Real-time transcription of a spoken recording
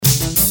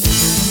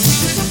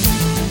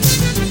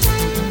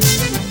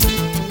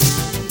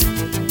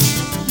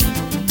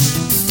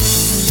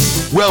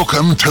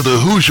Welcome to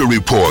the Hoosier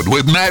Report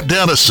with Matt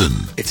Dennison.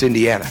 It's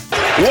Indiana.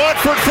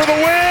 Watford for the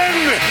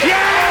win!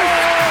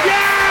 Yes!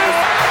 Yes!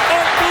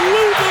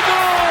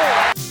 Unbelievable!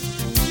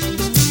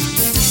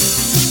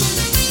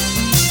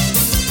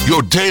 Your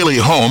daily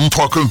home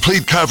for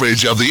complete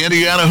coverage of the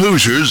Indiana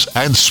Hoosiers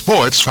and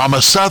sports from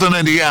a Southern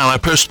Indiana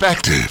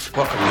perspective.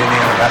 Welcome to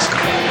Indiana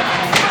basketball.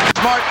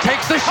 Smart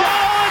takes the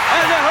shot,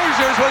 and the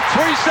Hoosiers with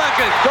 3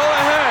 seconds go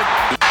ahead.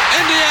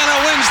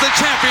 Indiana wins the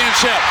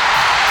championship.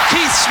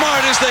 Keith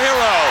Smart is the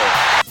hero.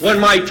 When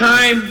my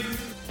time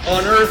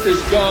on earth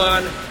is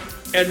gone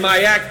and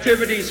my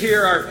activities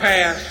here are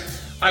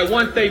past, I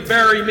want they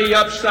bury me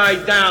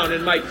upside down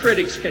and my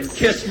critics can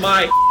kiss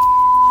my...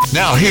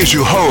 Now here's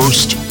your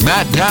host,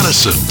 Matt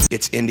Dennison.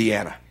 It's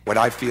Indiana, what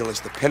I feel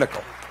is the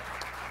pinnacle,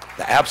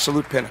 the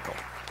absolute pinnacle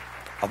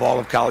of all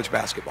of college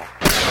basketball.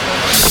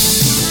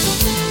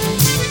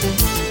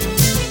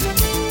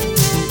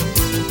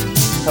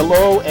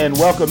 Hello and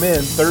welcome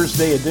in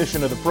Thursday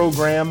edition of the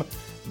program.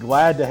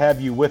 Glad to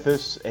have you with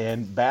us,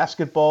 and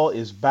basketball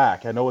is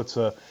back. I know it's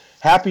a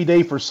happy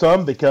day for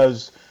some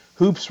because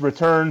hoops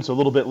returns a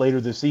little bit later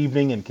this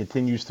evening and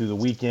continues through the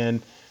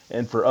weekend.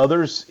 And for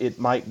others, it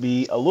might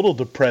be a little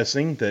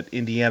depressing that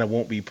Indiana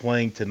won't be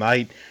playing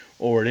tonight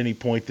or at any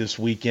point this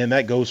weekend.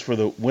 That goes for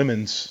the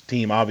women's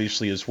team,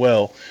 obviously, as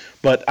well.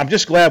 But I'm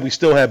just glad we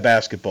still have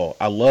basketball.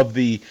 I love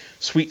the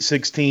Sweet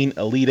 16,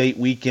 Elite 8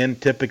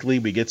 weekend. Typically,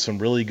 we get some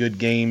really good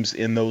games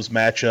in those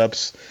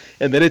matchups.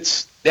 And then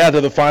it's down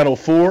to the Final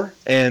Four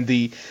and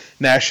the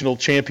national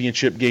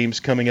championship games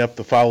coming up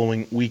the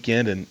following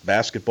weekend. And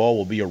basketball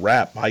will be a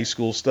wrap. High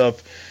school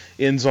stuff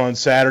ends on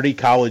Saturday.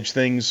 College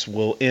things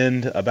will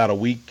end about a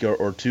week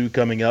or two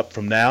coming up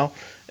from now.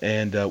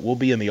 And we'll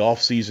be in the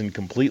off-season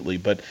completely.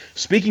 But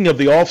speaking of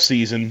the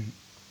off-season,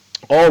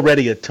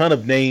 already a ton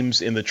of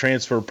names in the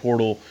transfer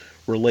portal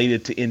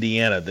related to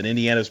Indiana that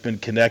Indiana's been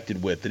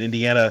connected with, that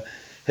Indiana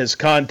has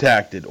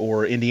contacted,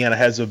 or Indiana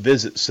has a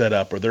visit set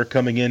up, or they're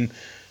coming in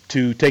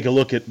to take a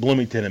look at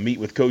Bloomington and meet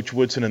with Coach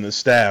Woodson and the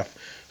staff.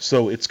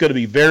 So it's going to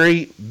be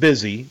very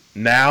busy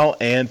now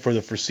and for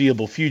the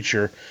foreseeable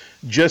future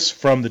just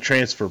from the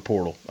transfer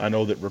portal. I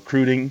know that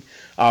recruiting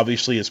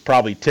obviously is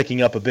probably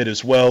ticking up a bit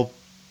as well.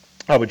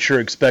 I would sure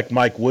expect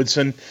Mike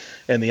Woodson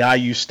and the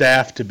IU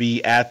staff to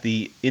be at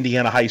the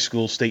Indiana High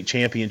School State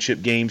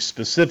Championship game,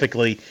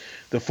 specifically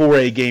the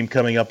 4A game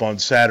coming up on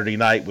Saturday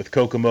night with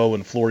Kokomo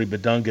and Flory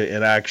Badunga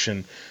in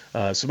action.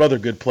 Some other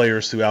good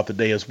players throughout the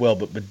day as well,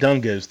 but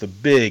Badunga is the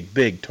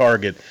big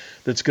target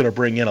that's going to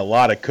bring in a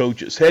lot of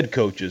coaches, head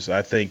coaches,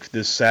 I think,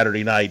 this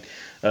Saturday night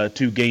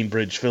to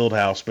Gainbridge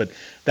Fieldhouse. But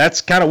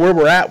that's kind of where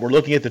we're at. We're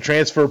looking at the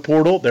transfer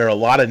portal. There are a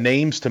lot of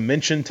names to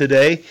mention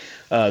today.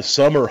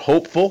 Some are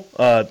hopeful.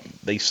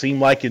 They seem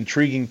like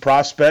intriguing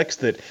prospects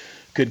that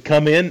could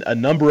come in. A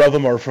number of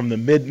them are from the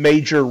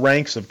mid-major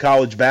ranks of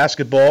college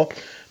basketball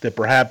that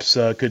perhaps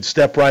could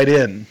step right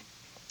in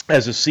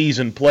as a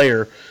seasoned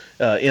player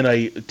in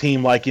a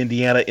team like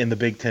Indiana in the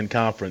Big Ten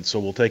Conference. So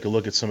we'll take a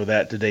look at some of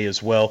that today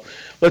as well.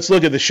 Let's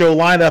look at the show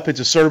lineup. It's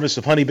a service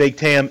of Honey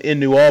Baked Ham in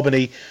New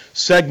Albany.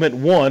 Segment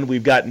 1,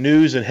 we've got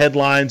news and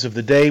headlines of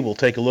the day. We'll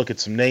take a look at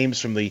some names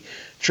from the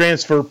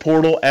transfer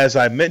portal. As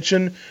I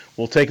mentioned,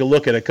 we'll take a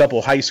look at a couple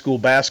high school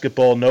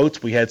basketball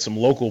notes. We had some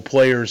local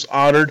players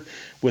honored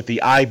with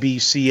the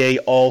IBCA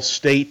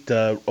All-State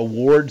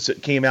Awards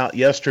that came out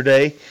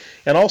yesterday.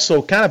 And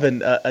also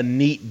kind of a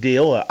neat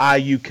deal, a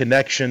IU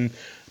connection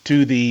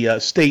to the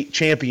state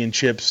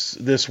championships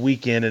this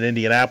weekend in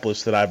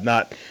Indianapolis that I've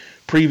not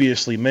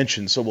previously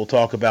mentioned. So we'll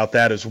talk about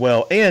that as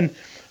well. And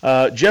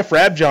Jeff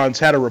Rabjohns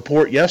had a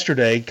report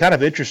yesterday, kind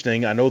of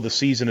interesting. I know the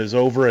season is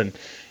over and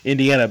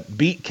Indiana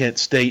beat Kent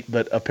State,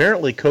 but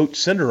apparently Coach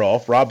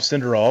Senderoff, Rob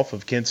Senderoff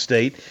of Kent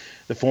State,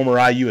 the former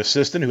IU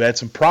assistant who had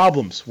some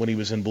problems when he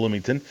was in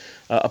Bloomington,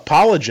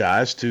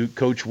 apologized to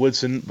Coach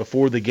Woodson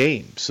before the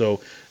game.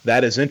 So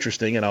that is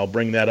interesting, and I'll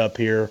bring that up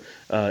here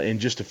in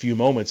just a few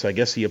moments. I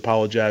guess he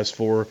apologized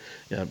for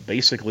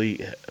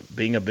basically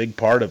being a big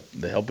part of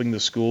helping the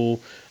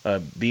school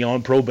be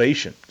on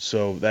probation.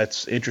 So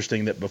that's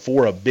interesting that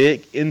before a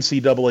big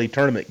NCAA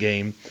tournament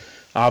game,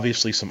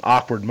 obviously some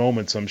awkward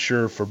moments, I'm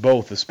sure, for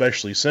both,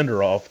 especially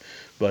Senderoff,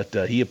 but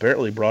he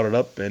apparently brought it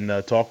up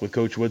and talked with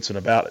Coach Woodson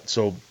about it.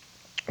 So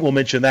we'll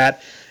mention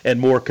that and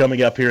more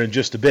coming up here in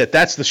just a bit.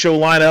 That's the show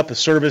lineup, a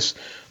service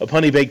of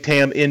Honey Baked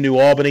Ham in New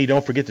Albany.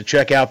 Don't forget to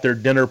check out their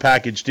dinner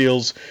package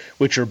deals,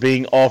 which are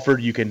being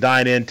offered. You can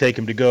dine in, take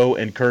them to go,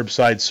 and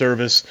curbside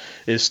service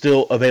is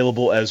still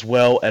available as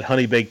well at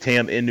Honey Baked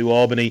Ham in New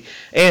Albany.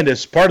 And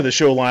as part of the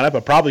show lineup,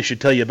 I probably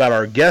should tell you about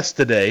our guest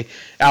today.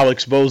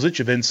 Alex Bozich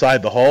of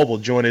Inside the Hall will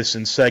join us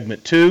in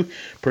segment 2,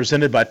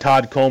 presented by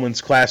Todd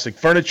Coleman's Classic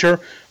Furniture.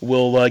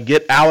 We'll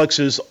get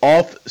Alex's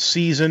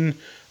off-season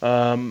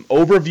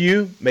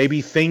overview,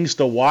 maybe things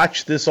to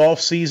watch this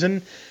off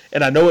season.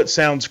 And I know it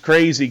sounds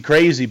crazy,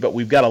 but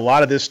we've got a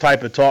lot of this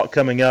type of talk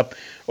coming up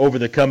over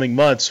the coming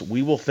months.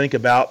 We will think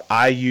about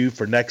IU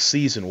for next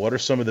season. What are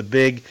some of the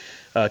big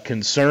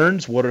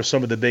concerns, what are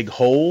some of the big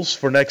holes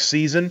for next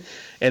season,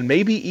 and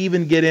maybe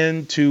even get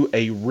into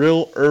a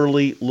real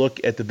early look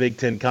at the Big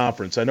Ten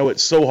Conference. I know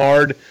it's so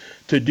hard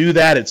to do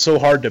that. It's so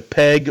hard to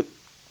peg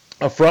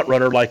a front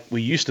runner like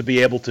we used to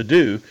be able to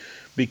do,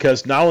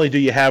 because not only do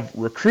you have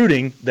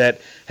recruiting that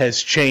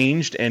has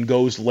changed and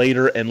goes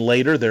later and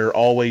later, there are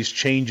always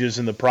changes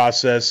in the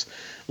process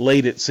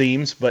late it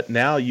seems, but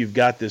now you've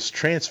got this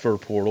transfer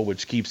portal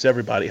which keeps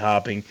everybody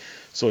hopping,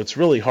 so it's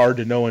really hard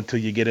to know until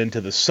you get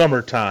into the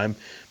summertime,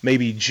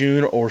 maybe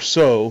June or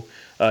so,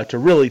 to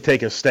really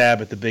take a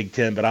stab at the Big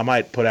Ten. But I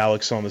might put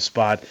Alex on the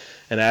spot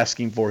and ask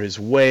him for his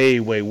way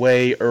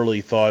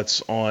early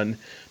thoughts on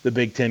the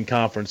Big Ten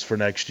Conference for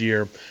next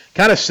year.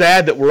 Kind of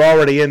sad that we're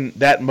already in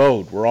that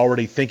mode. We're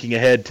already thinking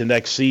ahead to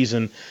next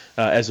season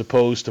as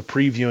opposed to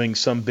previewing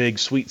some big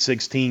Sweet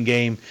 16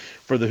 game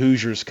for the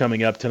Hoosiers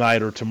coming up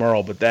tonight or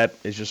tomorrow. But that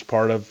is just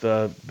part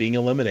of being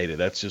eliminated.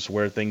 That's just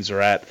where things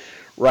are at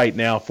right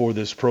now for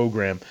this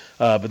program.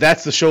 But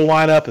that's the show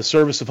lineup, a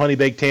service of Honey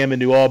Baked Ham in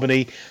New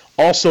Albany.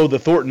 Also, the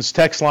Thornton's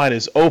text line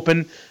is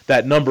open.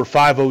 That number,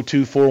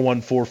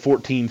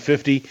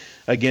 502-414-1450.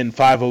 Again,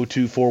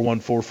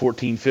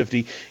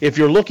 502-414-1450. If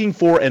you're looking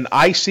for an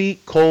icy,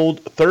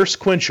 cold thirst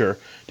quencher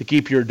to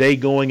keep your day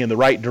going in the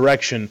right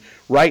direction,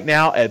 right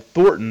now at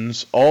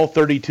Thornton's, all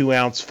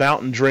 32-ounce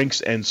fountain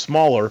drinks and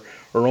smaller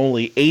are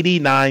only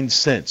 89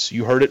 cents.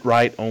 You heard it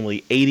right,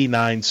 only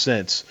 89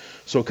 cents.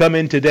 So come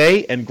in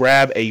today and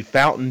grab a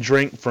fountain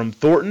drink from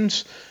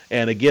Thornton's.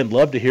 And again,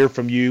 love to hear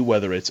from you,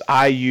 whether it's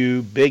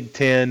IU, Big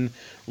Ten,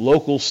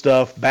 local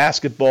stuff,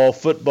 basketball,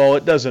 football,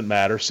 it doesn't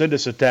matter. Send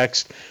us a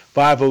text,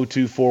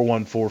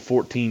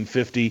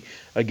 502-414-1450.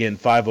 Again,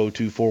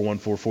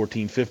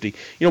 502-414-1450.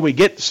 You know, we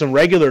get some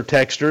regular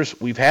texters.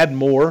 We've had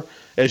more,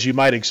 as you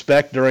might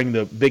expect, during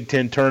the Big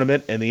Ten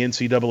tournament and the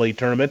NCAA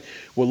tournament.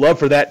 We'd love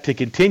for that to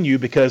continue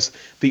because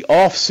the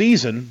off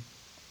season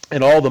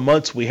and all the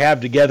months we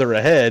have together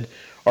ahead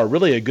are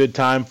really a good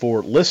time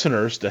for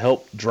listeners to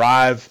help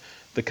drive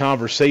the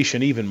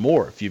conversation even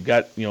more. If you've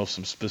got, you know,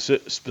 some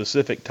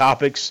specific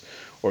topics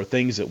or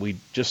things that we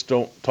just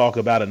don't talk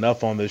about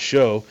enough on this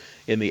show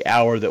in the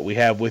hour that we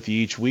have with you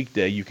each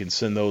weekday, you can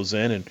send those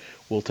in and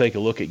we'll take a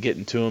look at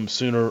getting to them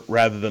sooner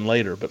rather than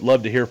later. But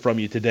love to hear from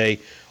you today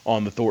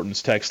on the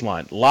Thornton's text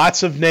line.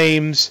 Lots of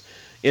names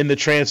in the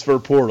transfer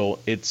portal.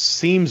 It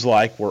seems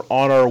like we're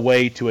on our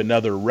way to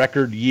another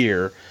record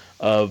year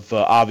of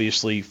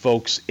obviously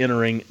folks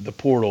entering the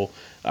portal.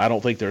 I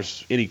don't think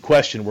there's any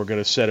question we're going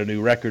to set a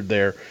new record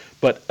there.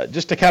 But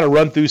just to kind of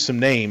run through some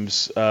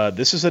names,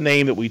 this is a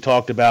name that we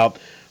talked about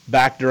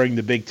back during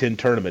the Big Ten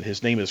tournament.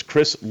 His name is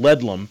Chris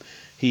Ledlam.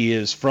 He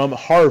is from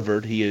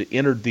Harvard. He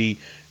entered the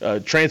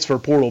transfer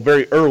portal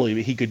very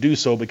early. He could do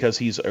so because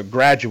he's a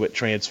graduate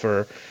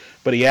transfer.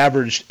 But he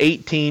averaged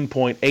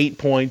 18.8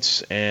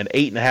 points and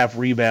 8.5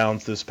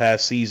 rebounds this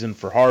past season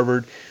for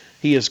Harvard.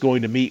 He is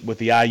going to meet with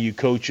the IU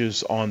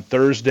coaches on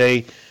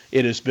Thursday.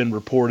 It has been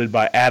reported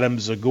by Adam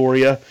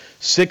Zagoria,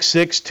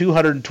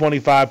 6'6",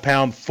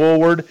 225-pound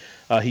forward.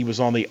 He was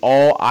on the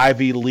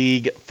All-Ivy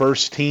League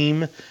first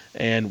team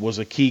and was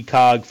a key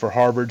cog for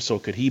Harvard. So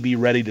could he be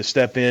ready to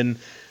step in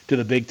to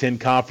the Big Ten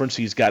Conference?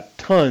 He's got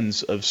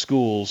tons of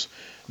schools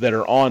that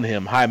are on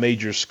him, high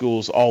major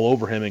schools all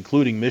over him,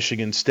 including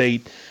Michigan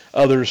State,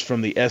 others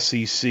from the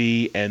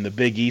SEC and the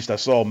Big East. I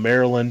saw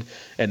Maryland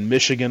and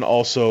Michigan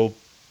also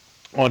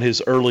on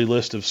his early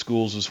list of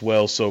schools as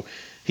well. So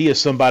he is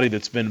somebody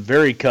that's been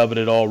very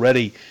coveted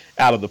already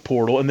out of the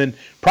portal. And then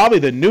probably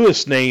the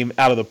newest name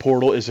out of the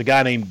portal is a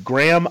guy named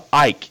Graham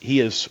Ike. He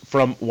is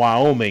from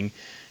Wyoming.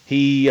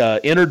 He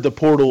entered the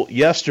portal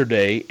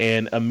yesterday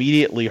and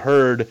immediately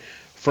heard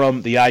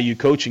from the IU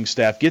coaching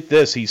staff. Get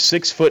this, he's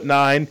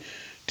 6'9",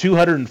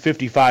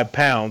 255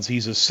 pounds.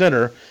 He's a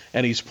center,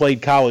 and he's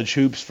played college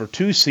hoops for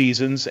 2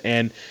 seasons,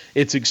 and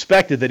it's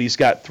expected that he's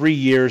got 3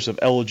 years of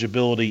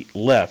eligibility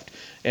left.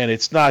 And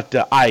it's not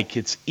Ike,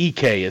 it's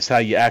Ike is how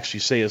you actually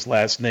say his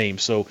last name.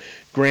 So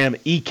Graham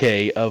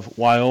Ike of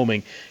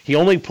Wyoming. He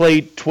only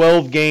played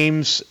 12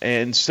 games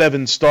and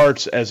 7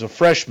 starts as a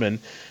freshman,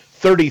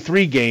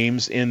 33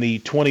 games in the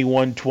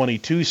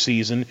 21-22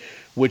 season,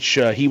 which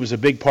he was a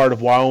big part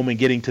of Wyoming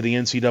getting to the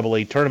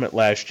NCAA tournament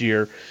last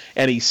year.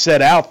 And he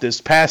set out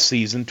this past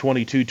season,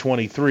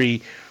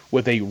 22-23,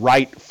 with a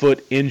right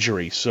foot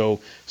injury. So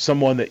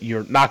someone that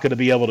you're not going to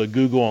be able to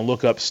Google and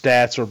look up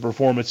stats or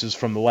performances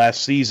from the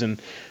last season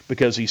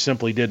because he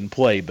simply didn't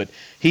play. But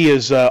he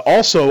is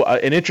also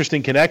an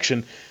interesting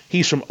connection.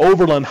 He's from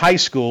Overland High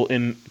School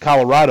in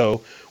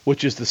Colorado,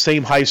 which is the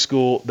same high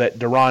school that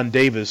Deron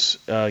Davis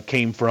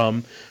came from.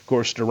 Of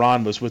course,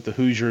 Deron was with the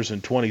Hoosiers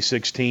in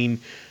 2016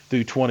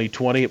 through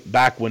 2020.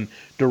 Back when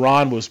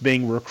Deron was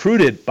being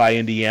recruited by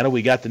Indiana,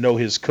 we got to know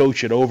his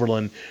coach at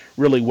Overland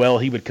really well.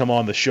 He would come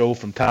on the show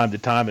from time to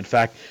time. In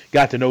fact,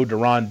 got to know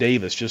Deron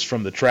Davis just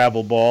from the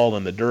travel ball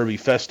and the Derby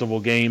Festival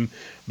game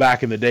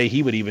back in the day.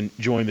 He would even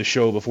join the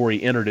show before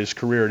he entered his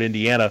career at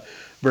Indiana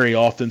very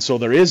often. So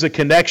there is a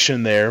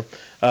connection there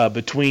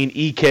between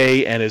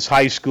EK and his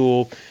high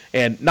school,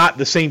 and not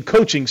the same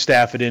coaching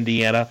staff at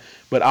Indiana,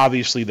 but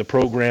obviously the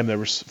program, there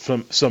was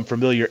some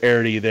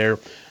familiarity there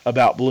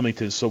about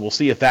Bloomington. So we'll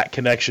see if that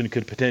connection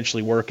could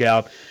potentially work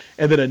out.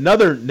 And then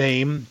another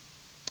name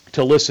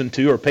to listen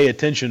to or pay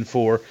attention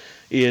for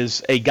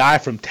is a guy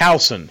from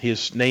Towson.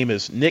 His name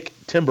is Nick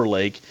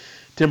Timberlake.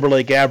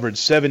 Timberlake averaged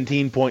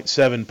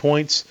 17.7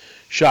 points,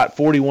 shot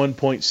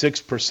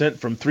 41.6%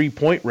 from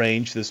three-point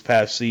range this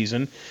past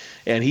season,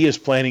 and he is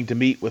planning to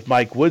meet with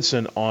Mike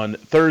Woodson on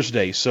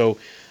Thursday. So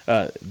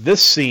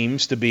this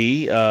seems to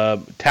be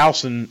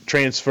Towson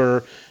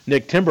transfer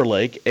Nick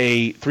Timberlake,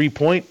 a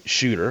three-point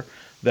shooter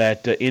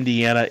that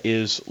Indiana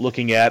is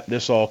looking at.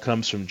 This all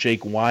comes from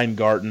Jake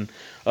Weingarten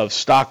of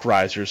Stock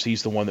Risers.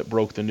 He's the one that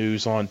broke the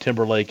news on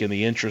Timberlake and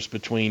the interest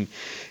between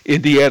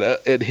Indiana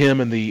and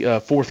him, and the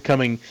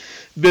forthcoming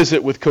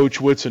visit with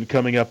Coach Woodson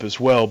coming up as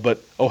well.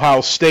 But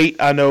Ohio State,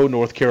 I know,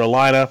 North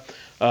Carolina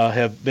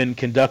have been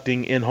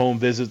conducting in-home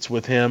visits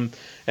with him,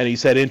 and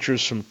he's had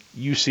interest from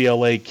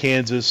UCLA,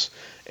 Kansas,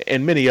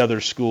 and many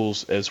other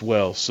schools as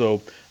well.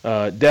 So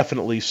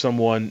definitely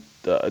someone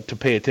to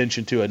pay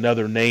attention to,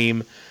 another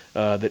name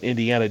that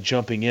Indiana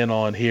jumping in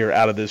on here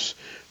out of this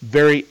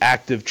very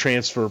active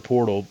transfer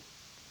portal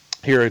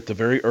here at the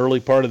very early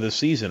part of the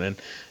season. And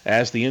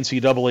as the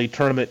NCAA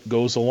tournament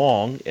goes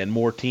along and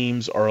more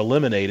teams are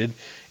eliminated,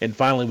 and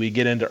finally we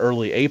get into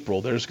early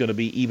April, there's going to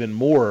be even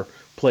more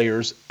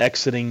players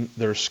exiting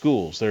their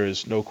schools. There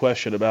is no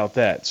question about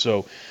that.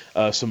 So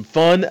some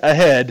fun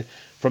ahead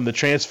from the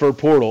transfer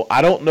portal.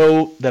 I don't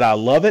know that I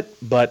love it,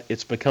 but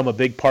it's become a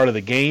big part of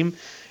the game.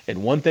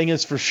 And one thing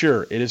is for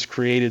sure, it has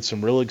created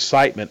some real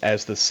excitement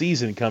as the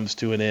season comes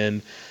to an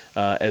end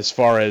as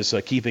far as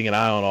keeping an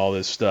eye on all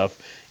this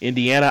stuff.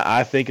 Indiana,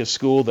 I think, a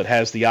school that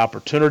has the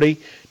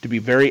opportunity to be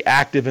very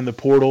active in the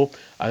portal.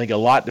 I think a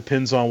lot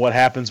depends on what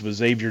happens with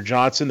Xavier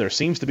Johnson. There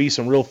seems to be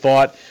some real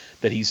thought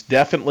that he's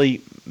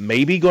definitely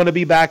maybe going to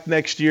be back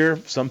next year.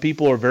 Some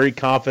people are very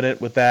confident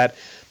with that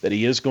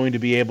he is going to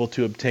be able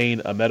to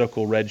obtain a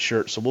medical red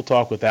shirt. So we'll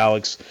talk with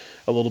Alex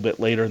a little bit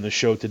later in the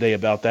show today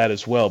about that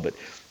as well. But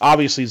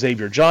obviously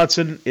Xavier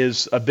Johnson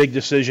is a big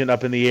decision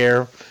up in the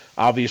air.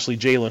 Obviously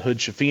Jalen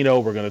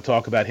Hood-Schifino, we're going to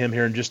talk about him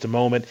here in just a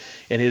moment,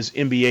 and his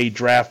NBA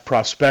draft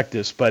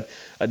prospectus. But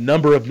a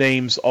number of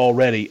names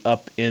already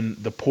up in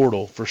the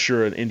portal for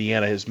sure, and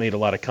Indiana has made a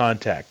lot of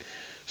contact.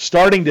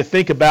 Starting to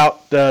think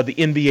about the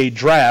NBA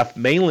draft,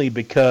 mainly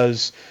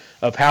because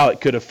of how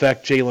it could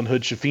affect Jalen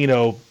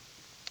Hood-Schifino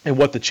and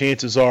what the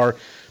chances are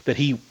that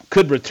he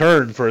could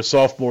return for a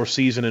sophomore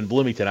season in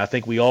Bloomington. I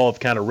think we all have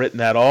kind of written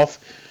that off,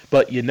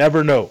 but you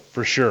never know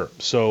for sure.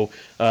 So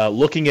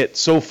looking at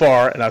so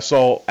far, and I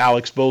saw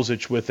Alex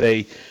Bozich with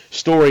a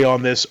story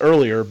on this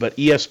earlier, but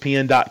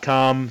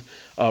ESPN.com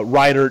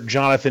writer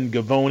Jonathan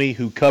Gavoni,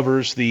 who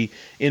covers the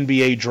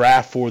NBA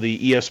draft for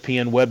the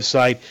ESPN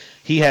website,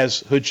 he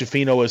has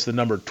Hood-Schifino as the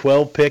number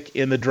 12 pick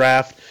in the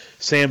draft.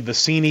 Sam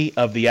Vecini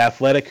of The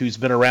Athletic, who's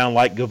been around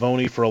like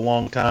Gavoni for a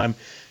long time,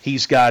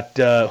 he's got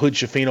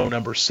Hood-Schifino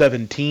number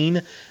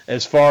 17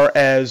 as far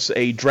as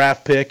a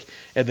draft pick.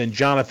 And then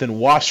Jonathan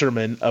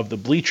Wasserman of the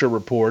Bleacher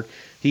Report,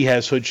 he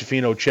has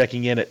Hood-Schifino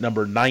checking in at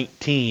number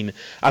 19.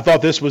 I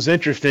thought this was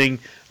interesting.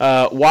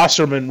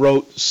 Wasserman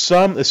wrote,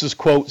 this is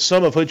quote,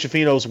 some of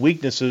Hood-Schifino's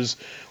weaknesses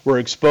were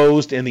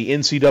exposed in the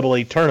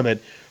NCAA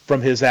tournament,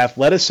 from his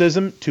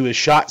athleticism to his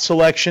shot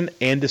selection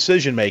and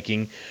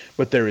decision-making,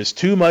 but there is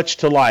too much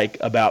to like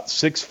about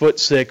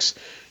 6'6",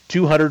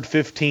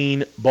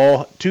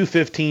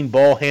 215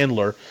 ball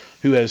handler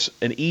who has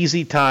an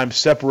easy time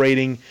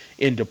separating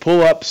into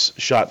pull-ups,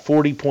 shot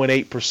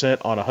 40.8%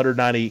 on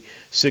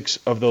 196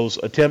 of those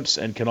attempts,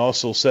 and can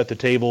also set the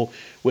table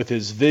with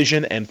his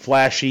vision and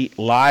flashy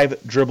live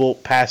dribble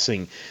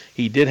passing.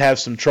 He did have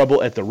some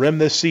trouble at the rim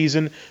this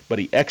season, but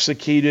he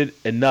executed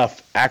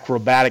enough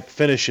acrobatic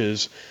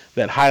finishes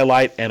that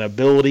highlight an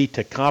ability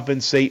to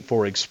compensate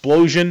for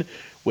explosion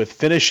with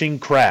finishing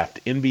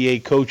craft.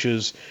 NBA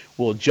coaches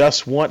will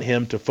just want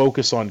him to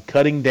focus on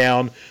cutting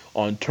down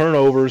on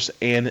turnovers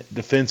and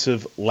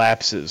defensive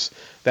lapses.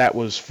 That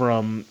was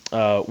from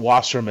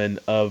Wasserman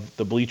of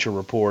the Bleacher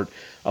Report.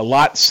 A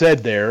lot said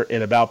there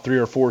in about 3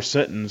 or 4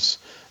 sentences,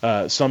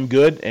 some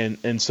good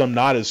and some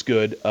not as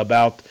good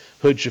about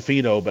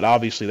Hood-Schifino, but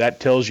obviously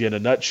that tells you in a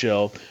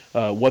nutshell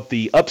what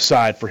the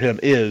upside for him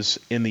is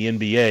in the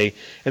NBA.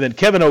 And then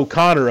Kevin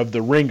O'Connor of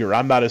The Ringer,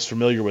 I'm not as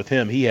familiar with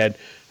him. He had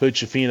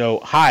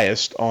Hood-Schifino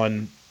highest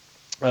on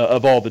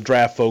of all the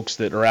draft folks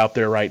that are out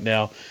there right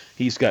now.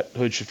 He's got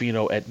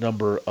Hood-Schifino at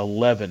number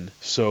 11.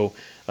 So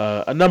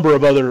a number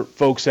of other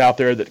folks out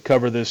there that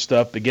cover this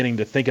stuff, beginning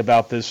to think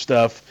about this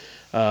stuff.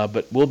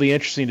 But will be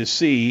interesting to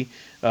see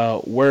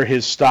where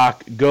his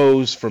stock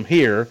goes from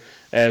here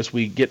as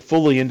we get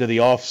fully into the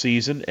off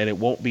season, and it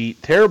won't be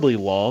terribly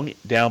long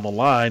down the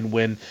line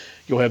when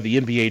you'll have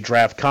the NBA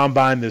Draft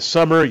Combine this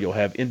summer. You'll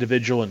have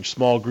individual and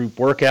small group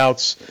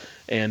workouts,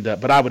 and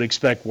but I would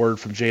expect word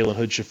from Jalen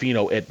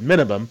Hood-Schifino at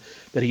minimum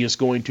that he is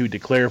going to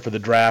declare for the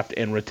draft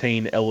and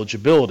retain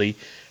eligibility.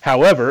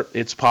 However,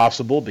 it's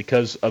possible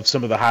because of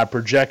some of the high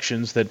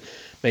projections that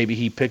maybe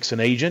he picks an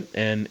agent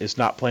and is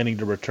not planning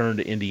to return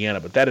to Indiana.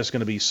 But that is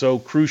going to be so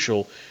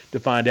crucial to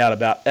find out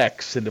about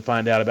X and to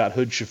find out about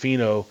Hood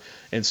Schifino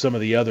and some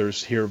of the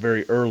others here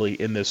very early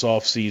in this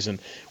offseason.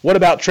 What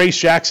about Trace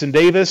Jackson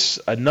Davis?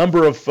 A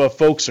number of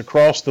folks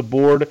across the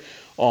board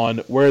on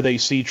where they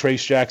see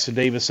Trace Jackson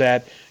Davis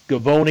at.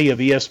 Gavoni of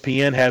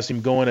ESPN has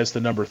him going as the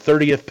number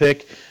 30th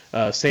pick.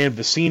 Sam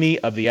Vecini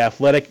of The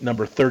Athletic,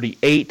 number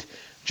 38.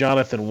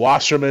 Jonathan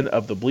Wasserman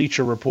of the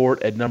Bleacher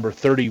Report at number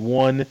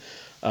 31.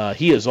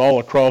 He is all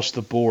across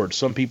the board.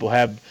 Some people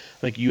have, I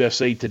think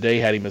USA Today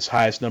had him as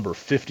high as number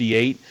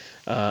 58.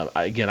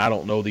 Again, I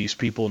don't know these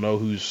people, know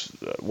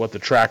what the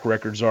track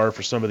records are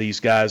for some of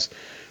these guys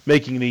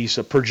making these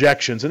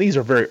projections, and these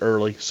are very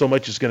early. So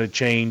much is going to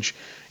change.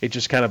 It's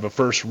just kind of a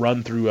first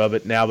run-through of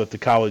it now that the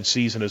college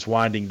season is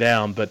winding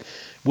down. But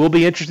will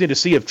be interesting to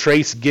see if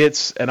Trace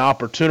gets an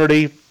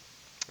opportunity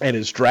and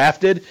is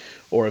drafted,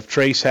 or if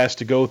Trace has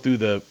to go through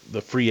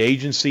the free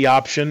agency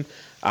option.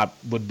 I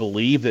would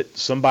believe that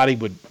somebody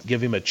would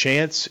give him a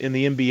chance in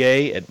the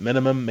NBA, at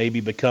minimum, maybe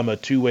become a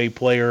two-way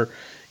player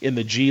in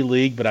the G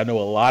League. But I know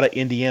a lot of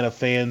Indiana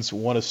fans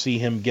want to see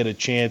him get a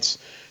chance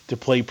to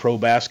play pro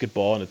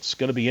basketball, and it's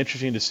going to be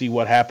interesting to see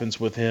what happens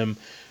with him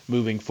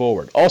moving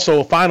forward.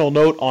 Also, a final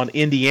note on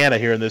Indiana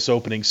here in this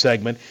opening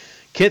segment.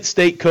 Kent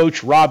State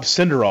coach Rob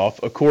Senderoff,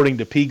 according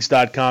to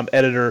Peegs.com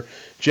editor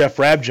Jeff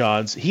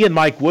Rabjohns, he and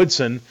Mike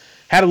Woodson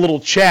had a little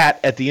chat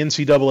at the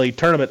NCAA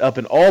tournament up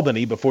in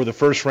Albany before the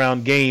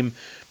first-round game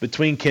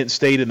between Kent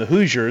State and the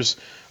Hoosiers.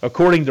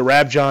 According to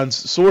Rabjohns'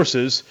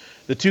 sources,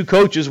 the two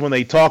coaches, when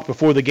they talked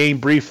before the game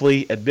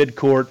briefly at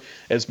midcourt,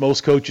 as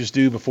most coaches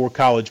do before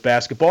college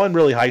basketball and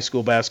really high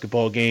school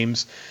basketball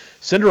games,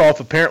 Senderoff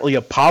apparently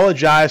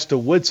apologized to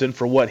Woodson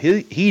for what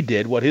he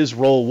did, what his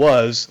role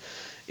was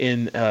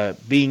in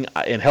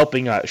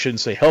helping, I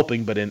shouldn't say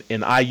helping, but in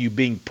IU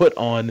being put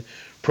on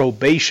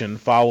probation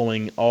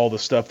following all the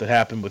stuff that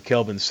happened with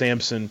Kelvin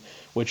Sampson,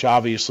 which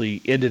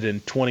obviously ended in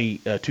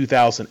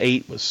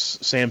 2008, with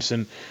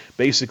Sampson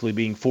basically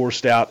being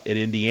forced out at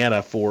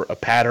Indiana for a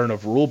pattern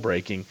of rule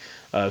breaking.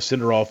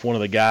 Senderoff, one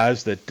of the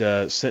guys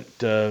that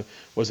sent,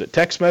 was it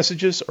text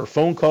messages or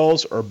phone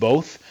calls or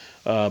both?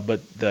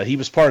 But he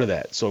was part of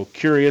that. So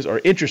curious,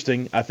 or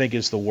interesting, I think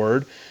is the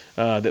word,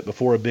 that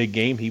before a big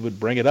game he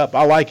would bring it up.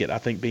 I like it. I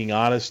think being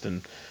honest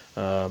and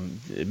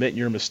admitting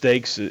your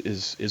mistakes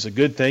is a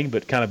good thing,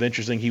 but kind of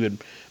interesting. He would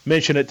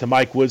mention it to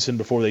Mike Woodson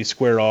before they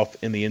square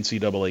off in the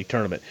NCAA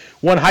tournament.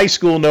 One high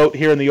school note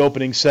here in the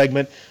opening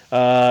segment in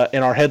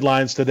our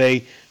headlines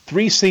today.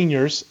 3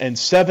 seniors and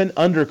 7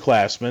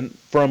 underclassmen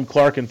from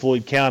Clark and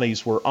Floyd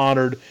counties were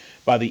honored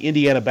by the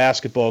Indiana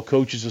Basketball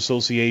Coaches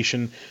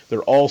Association.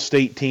 Their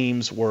all-state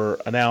teams were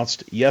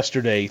announced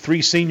yesterday.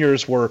 3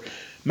 seniors were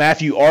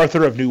Matthew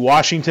Arthur of New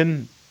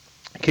Washington,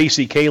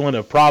 Casey Kalin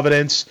of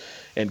Providence,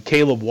 and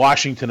Caleb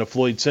Washington of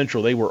Floyd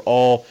Central. They were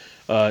all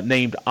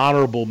named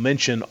honorable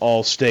mention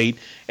all-state.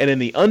 And in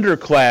the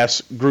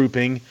underclass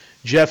grouping,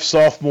 Jeff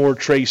sophomore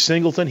Trey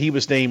Singleton, he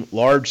was named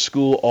large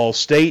school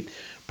all-state.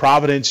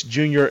 Providence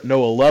junior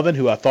Noah Lovin,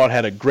 who I thought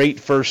had a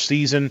great first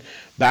season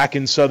back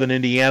in southern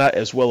Indiana,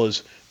 as well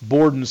as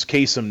Borden's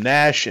Kasem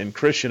Nash and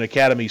Christian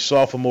Academy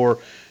sophomore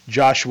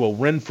Joshua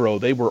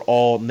Renfro. They were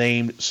all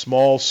named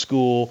small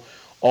school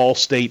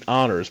all-state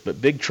honors.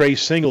 But big Trey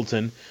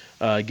Singleton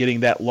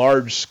getting that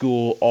large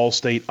school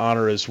all-state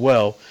honor as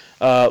well.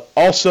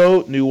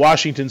 Also, New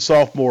Washington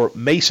sophomore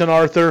Mason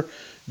Arthur,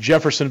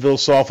 Jeffersonville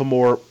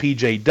sophomore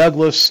P.J.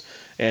 Douglas,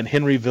 and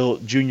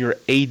Henryville junior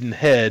Aiden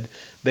Head.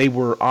 They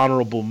were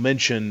honorable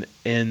mention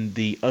in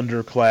the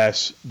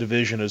underclass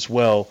division as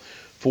well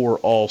for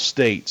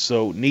all-state.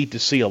 So neat to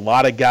see a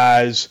lot of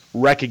guys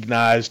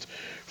recognized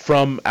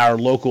from our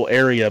local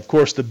area. Of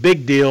course, the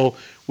big deal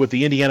with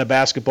the Indiana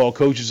Basketball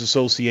Coaches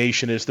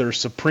Association is their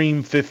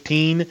Supreme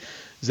 15.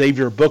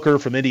 Xavier Booker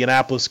from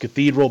Indianapolis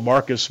Cathedral,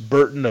 Marcus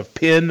Burton of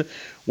Penn,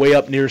 way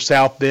up near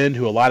South Bend,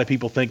 who a lot of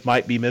people think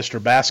might be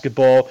Mr.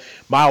 Basketball,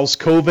 Miles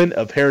Coven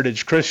of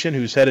Heritage Christian,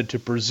 who's headed to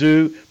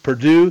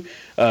Purdue,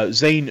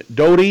 Zane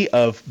Doty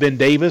of Ben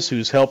Davis,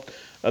 who's helped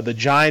the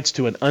Giants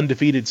to an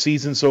undefeated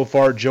season so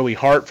far, Joey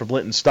Hart from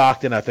Linton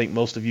Stockton. I think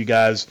most of you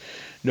guys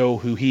know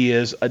who he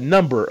is. A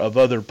number of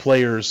other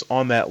players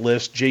on that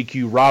list.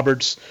 J.Q.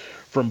 Roberts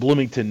from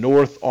Bloomington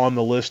North on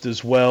the list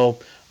as well.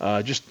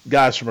 Just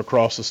guys from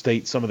across the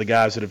state, some of the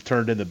guys that have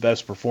turned in the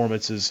best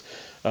performances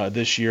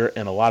this year,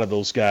 and a lot of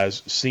those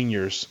guys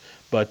seniors.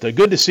 But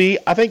good to see,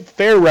 I think,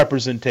 fair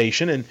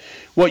representation. And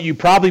what you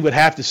probably would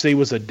have to say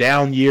was a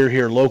down year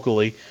here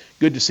locally.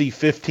 Good to see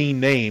 15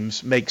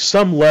 names make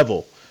some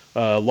level,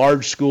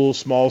 large school,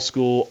 small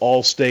school,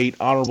 all-state,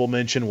 honorable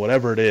mention,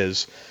 whatever it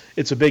is.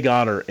 It's a big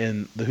honor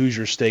in the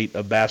Hoosier state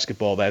of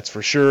basketball, that's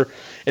for sure.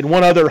 And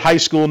one other high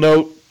school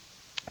note,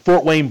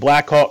 Fort Wayne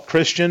Blackhawk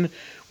Christian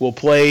will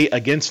play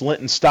against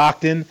Linton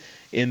Stockton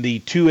in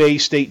the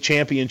 2A state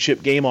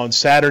championship game on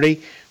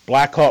Saturday.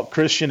 Blackhawk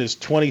Christian is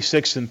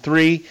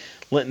 26-3.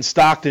 Linton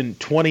Stockton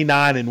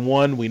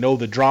 29-1. We know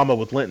the drama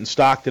with Linton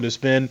Stockton has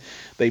been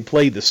they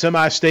played the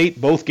semi-state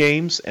both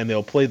games, and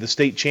they'll play the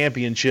state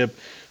championship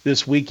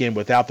this weekend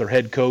without their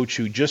head coach,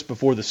 who just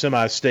before the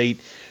semi-state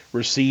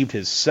received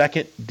his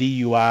second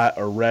DUI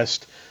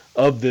arrest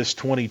of this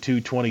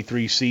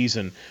 22-23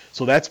 season.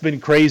 So that's been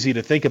crazy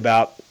to think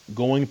about,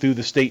 going through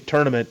the state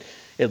tournament,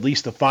 at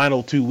least the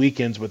final 2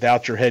 weekends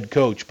without your head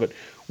coach. But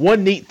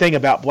one neat thing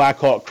about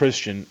Blackhawk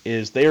Christian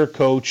is they are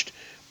coached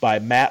by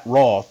Matt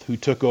Roth, who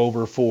took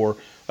over for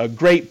a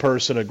great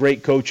person, a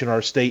great coach in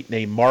our state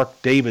named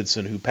Mark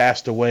Davidson, who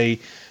passed away,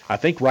 I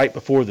think, right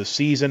before the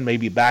season,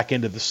 maybe back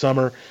into the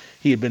summer.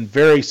 He had been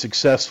very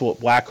successful at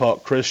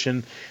Blackhawk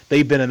Christian.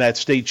 They've been in that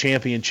state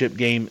championship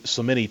game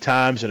so many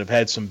times and have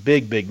had some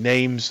big, big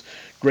names,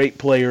 great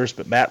players,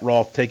 but Matt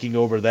Roth taking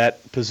over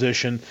that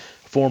position,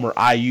 former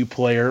IU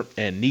player,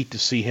 and neat to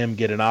see him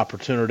get an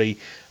opportunity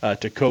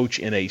to coach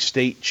in a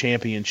state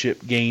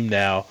championship game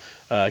now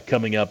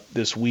coming up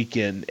this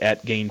weekend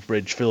at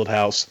Gainbridge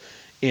Fieldhouse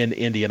in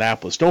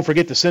Indianapolis. Don't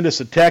forget to send us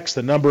a text.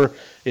 The number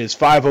is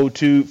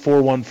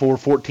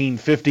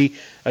 502-414-1450.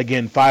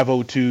 Again,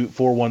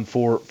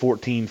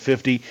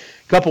 502-414-1450.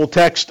 Couple of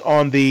texts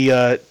on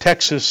the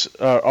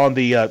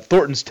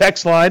Thornton's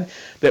text line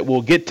that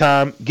we'll get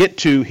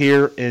to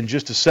here in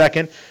just a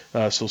second.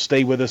 So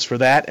stay with us for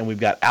that. And we've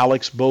got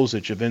Alex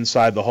Bozich of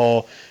Inside the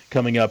Hall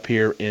coming up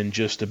here in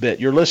just a bit.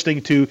 You're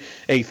listening to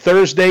a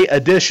Thursday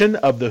edition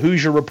of the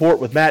Hoosier Report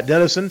with Matt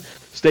Dennison.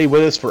 Stay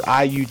with us for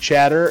IU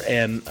chatter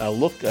and a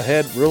look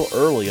ahead real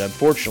early,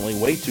 unfortunately,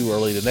 way too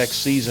early, the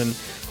next season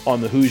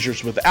on the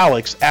Hoosiers with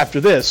Alex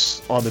after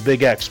this on the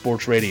Big X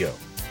Sports Radio.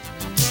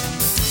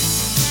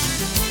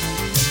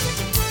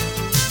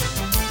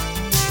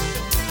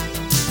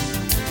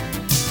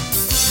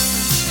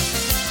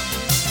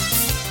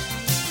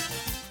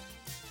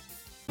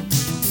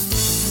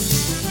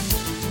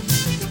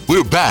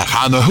 We're back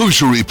on the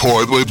Hoosier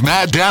Report with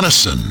Matt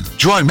Dennison.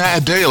 Join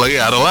Matt daily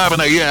at 11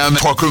 a.m.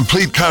 for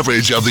complete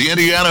coverage of the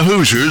Indiana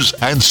Hoosiers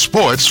and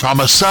sports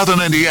from a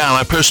Southern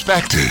Indiana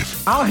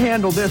perspective. I'll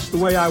handle this the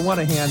way I want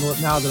to handle it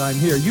now that I'm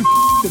here. You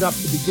it up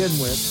to begin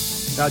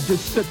with. Now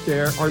just sit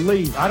there or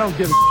leave. I don't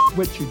give a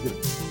what you do.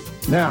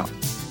 Now,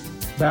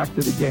 back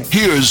to the game.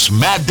 Here's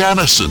Matt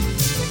Dennison.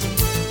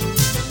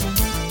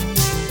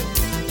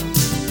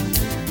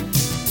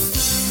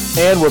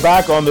 And we're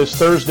back on this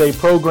Thursday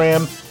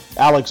program.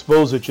 Alex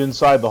Bozich,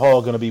 Inside the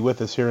Hall, going to be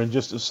with us here in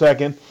just a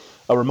second.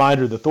 A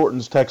reminder, the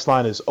Thornton's text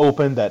line is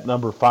open. That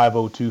number,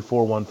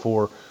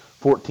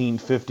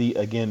 502-414-1450.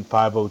 Again,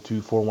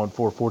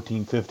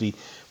 502-414-1450.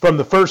 From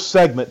the first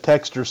segment,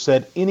 texter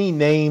said, any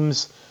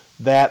names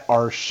that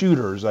are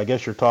shooters? I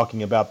guess you're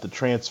talking about the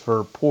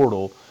transfer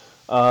portal.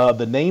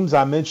 The names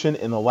I mentioned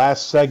in the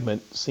last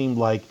segment seemed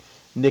like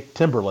Nick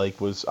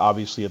Timberlake was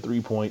obviously a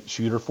three-point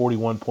shooter,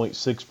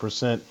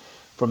 41.6%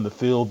 from the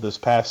field this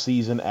past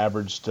season,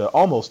 averaged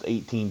almost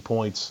 18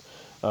 points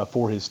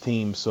for his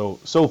team. So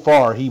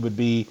far, he would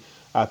be,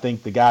 I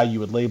think, the guy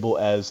you would label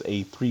as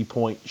a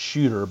three-point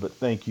shooter. But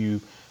thank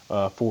you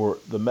for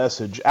the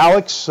message.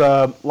 Alex,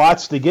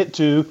 lots to get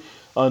to.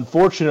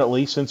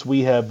 Unfortunately, since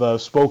we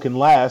have spoken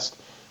last,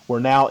 we're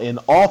now in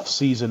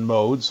off-season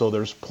mode, so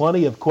there's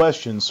plenty of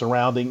questions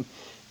surrounding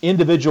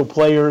individual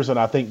players and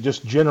I think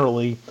just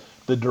generally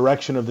the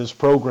direction of this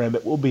program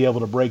that we'll be able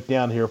to break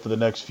down here for the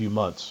next few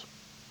months.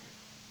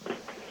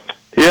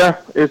 Yeah,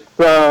 it's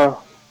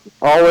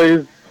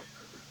always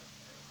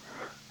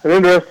an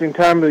interesting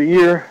time of the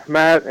year,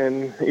 Matt,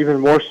 and even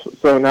more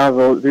so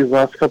now these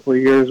last couple of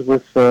years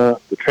with the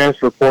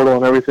transfer portal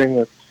and everything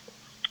that's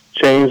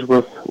changed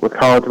with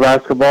college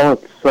basketball.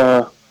 It's,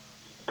 the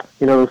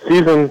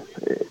season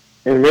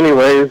in many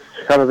ways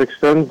kind of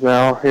extends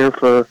now here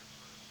for at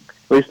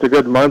least a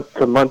good month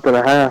to month and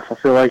a half. I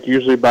feel like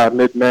usually by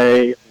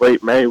mid-May,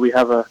 late May, we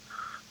have a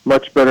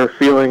much better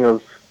feeling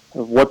of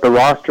what the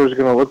roster is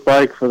going to look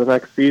like for the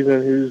next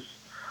season, who's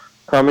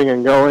coming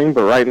and going.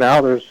 But right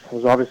now, there's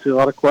obviously a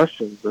lot of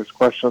questions. There's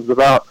questions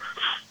about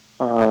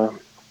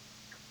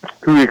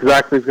who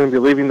exactly is going to be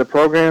leaving the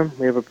program.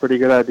 We have a pretty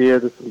good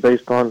idea just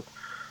based on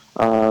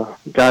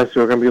guys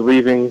who are going to be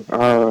leaving,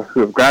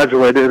 who have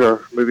graduated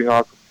or moving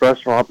on to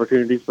professional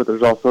opportunities. But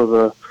there's also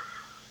the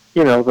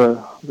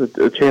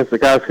chance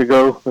that guys could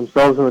go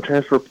themselves in the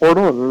transfer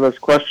portal. And then there's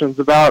questions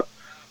about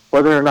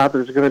whether or not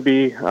there's going to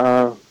be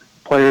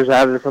players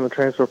added from the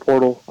transfer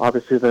portal.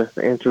 Obviously, the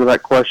answer to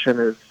that question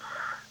is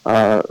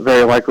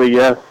very likely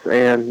yes.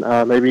 And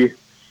maybe,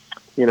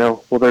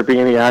 will there be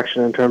any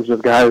action in terms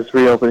of guys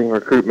reopening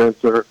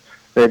recruitments or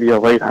maybe a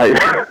late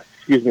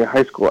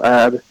high school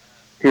ad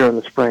here in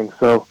the spring?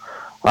 So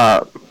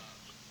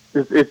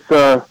it's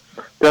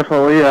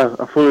definitely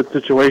a fluid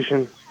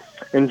situation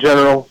in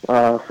general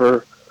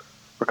for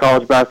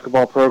college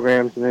basketball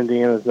programs, and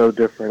Indiana is no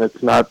different.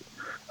 It's not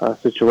a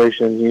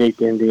situation unique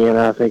to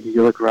Indiana. I think if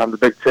you look around the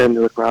Big Ten,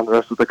 you look around the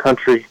rest of the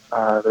country,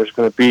 there's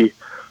going to be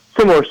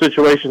similar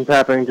situations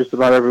happening just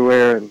about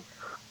everywhere, and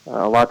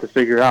a lot to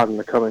figure out in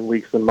the coming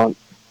weeks and months.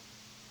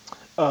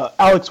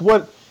 Alex,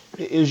 what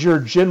is your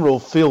general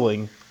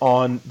feeling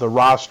on the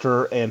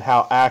roster and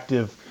how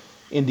active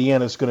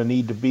Indiana's going to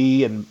need to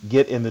be and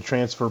get in the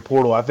transfer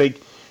portal? I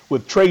think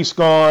with Trace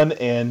gone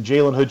and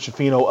Jalen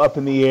Hood-Schifino up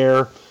in the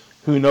air,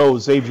 who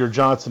knows Xavier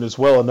Johnson as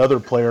well, another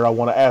player I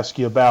want to ask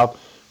you about.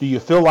 Do you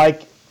feel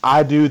like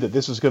I do that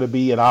this is going to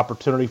be an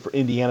opportunity for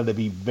Indiana to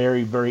be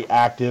very, very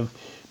active,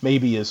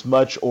 maybe as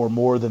much or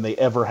more than they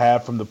ever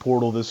have from the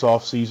portal this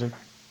offseason?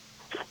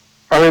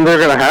 I mean, they're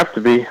going to have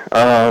to be.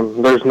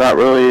 There's not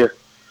really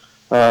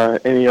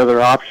any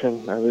other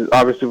option. I mean,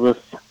 obviously, with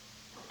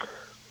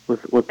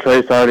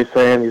Trace already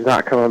saying he's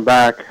not coming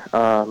back,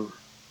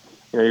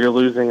 you're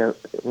losing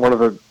one of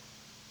the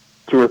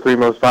 2 or 3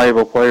 most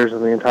valuable players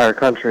in the entire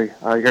country.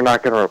 You're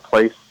not going to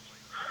replace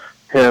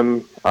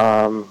him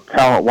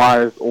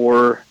talent-wise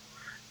or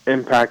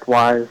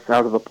impact-wise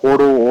out of the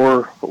portal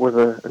or with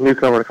a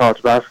newcomer to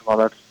college basketball.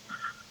 That's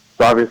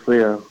obviously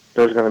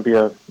there's going to be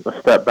a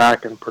step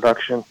back in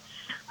production.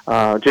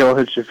 Jalen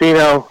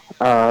Hood-Schifino,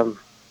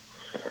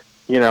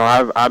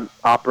 I'm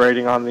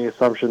operating on the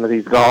assumption that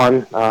he's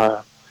gone.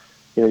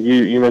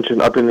 You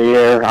mentioned up in the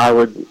air. I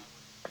would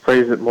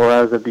phrase it more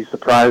as I'd be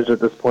surprised at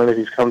this point if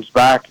he comes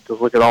back. To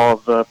look at all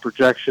of the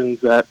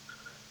projections that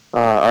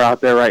are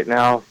out there right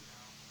now,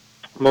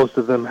 most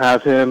of them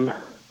have him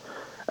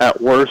at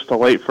worst a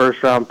late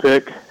first-round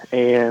pick,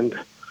 and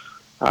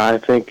I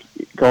think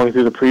going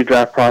through the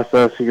pre-draft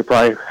process, he could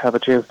probably have a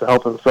chance to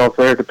help himself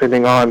there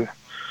depending on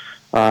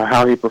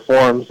how he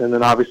performs. And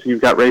then obviously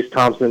you've got Race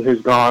Thompson,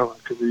 who's gone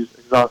because he's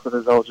exhausted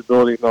his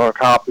eligibility, Miller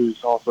Kopp,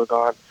 who's also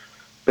gone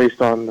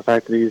based on the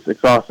fact that he's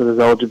exhausted his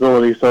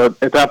eligibility. So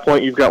at that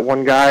point, you've got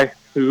one guy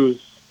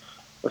who's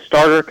a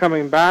starter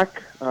coming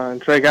back,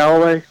 and Trey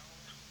Galloway,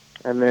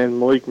 and then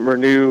Malik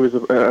Renew is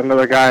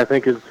another guy I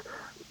think is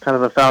kind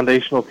of a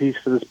foundational piece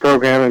for this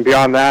program. And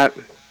beyond that,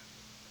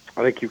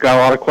 I think you've got a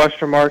lot of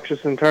question marks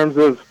just in terms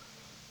of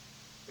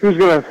who's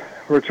going to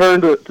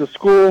return to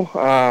school.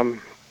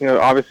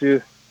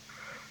 Obviously,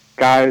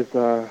 guys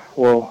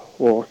will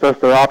assess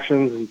their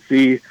options and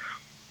see,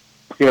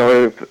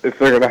 if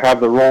they're going to have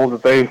the role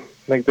that they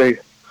think they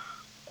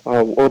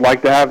would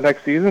like to have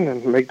next season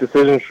and make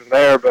decisions from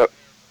there. But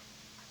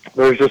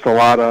there's just a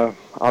lot of,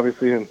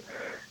 obviously,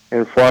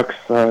 in flux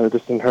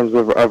just in terms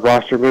of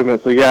roster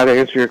movement. So, yeah, to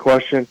answer your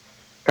question,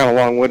 kind of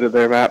long-winded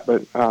there, Matt,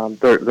 but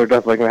they're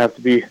definitely going to have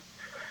to be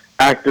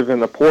active in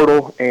the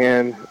portal.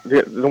 And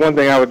the one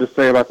thing I would just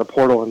say about the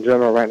portal in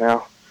general right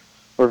now,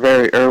 we're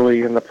very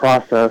early in the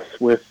process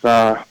with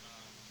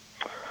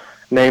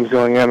names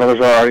going in. There's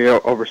already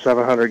over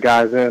 700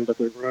 guys in, but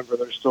remember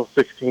there's still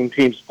 16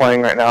 teams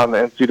playing right now in the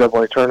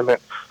NCAA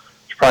tournament.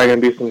 There's probably going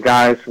to be some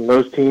guys from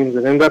those teams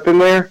that end up in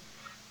there,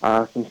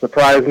 some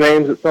surprise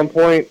names at some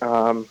point.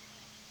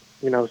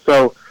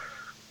 So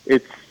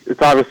it's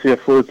obviously a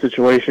fluid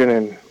situation,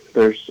 and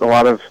there's a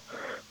lot of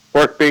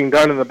work being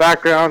done in the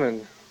background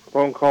and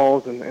phone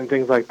calls and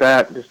things like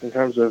that, just in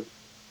terms of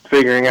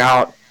figuring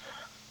out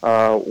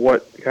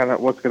what's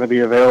going to be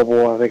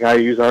available. I think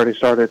IU's already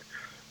started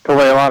to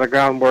lay a lot of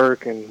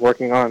groundwork and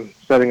working on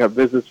setting up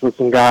visits with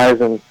some guys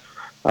and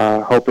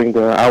hoping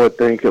to, I would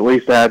think, at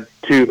least add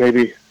 2,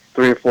 maybe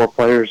 3 or 4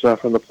 players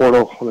from the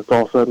portal when it's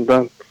all said and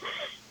done.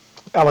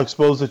 Alex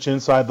Bozich,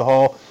 Inside the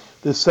Hall.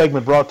 This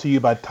segment brought to you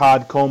by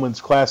Todd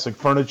Coleman's Classic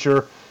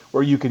Furniture,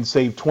 where you can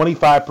save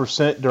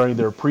 25% during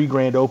their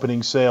pre-grand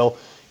opening sale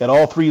at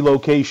all 3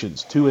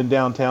 locations, 2 in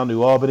downtown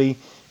New Albany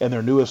and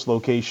their newest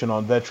location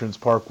on Veterans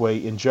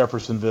Parkway in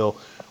Jeffersonville.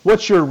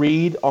 What's your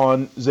read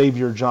on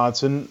Xavier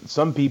Johnson?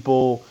 Some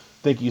people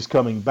think he's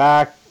coming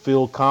back,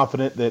 feel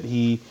confident that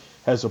he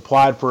has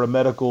applied for a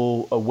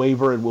medical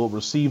waiver and will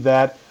receive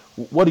that.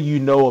 What do you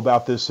know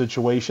about this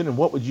situation, and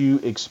what would you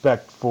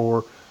expect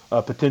for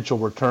a potential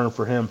return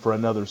for him for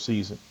another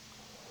season?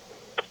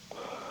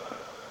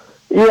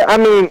 Yeah, I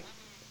mean,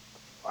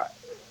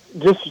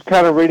 just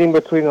kind of reading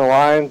between the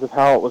lines of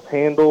how it was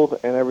handled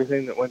and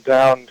everything that went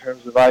down in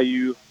terms of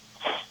IU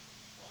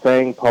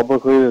saying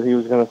publicly that he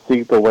was going to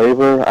seek the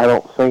waiver, I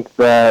don't think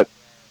that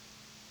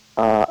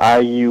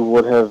IU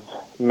would have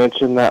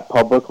mentioned that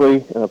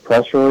publicly in a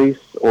press release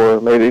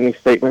or made any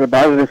statement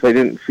about it if they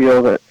didn't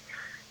feel that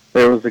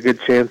there was a good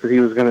chance that he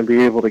was going to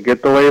be able to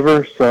get the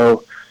waiver.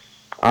 So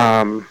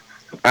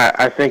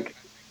I think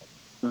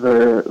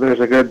there's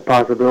a good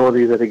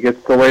possibility that he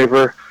gets the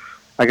waiver.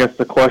 I guess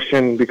the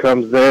question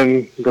becomes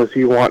then, does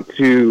he want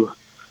to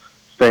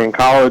stay in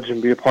college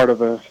and be a part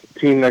of a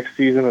team next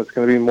season that's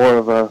going to be more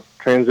of a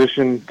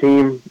transition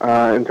team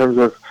in terms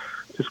of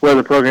just where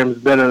the program's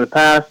been in the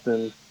past?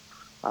 And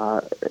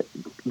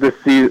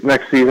next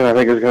season I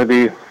think is going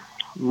to be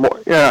more,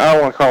 I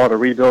don't want to call it a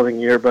rebuilding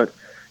year, but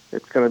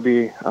it's going to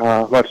be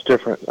much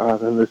different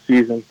than this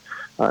season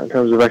in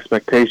terms of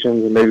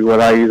expectations and maybe what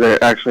IU is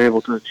actually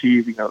able to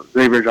achieve.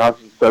 Xavier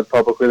Johnson said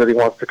publicly that he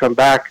wants to come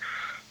back.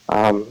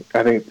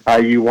 I think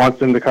IU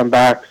wants him to come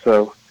back,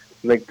 so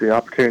I think the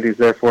opportunity is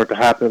there for it to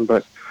happen,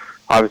 but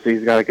obviously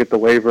he's got to get the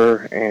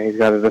waiver and he's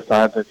got to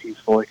decide that he's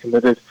fully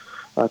committed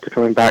to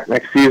coming back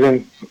next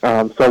season.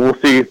 So we'll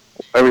see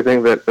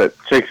everything that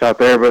shakes out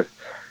there, but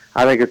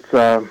I think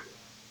it's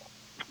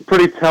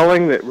pretty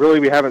telling that really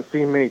we haven't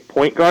seen many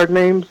point guard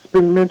names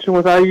been mentioned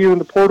with IU in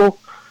the portal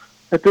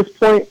at this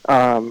point.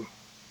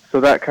 So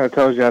that kind of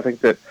tells you, I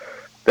think, that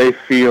they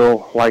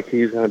feel like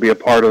he's going to be a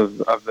part of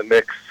the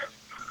mix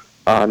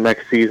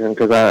next season,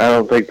 because I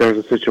don't think there's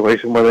a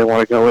situation where they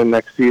want to go in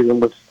next season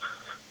with,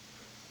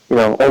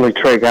 only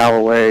Trey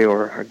Galloway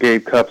or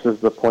Gabe Cupps as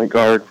the point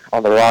guard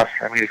on the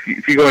roster. I mean,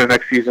 if you go into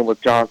next season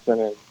with Johnson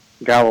and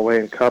Galloway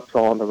and Cupps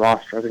all on the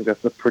roster, I think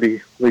that's a pretty,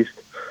 at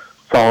least,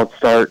 solid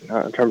start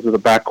in terms of the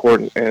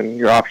backcourt and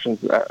your options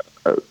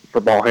for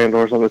ball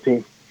handlers on the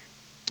team.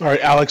 All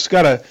right, Alex,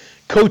 got a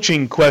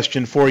coaching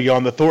question for you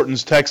on the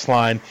Thornton's text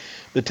line.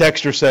 The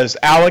texter says,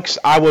 Alex,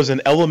 I was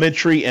an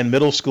elementary and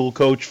middle school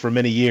coach for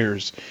many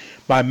years.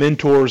 My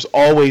mentors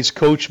always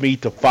coach me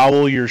to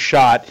follow your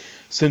shot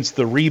since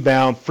the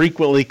rebound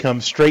frequently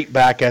comes straight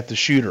back at the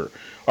shooter.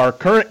 Are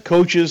current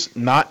coaches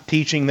not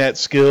teaching that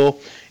skill?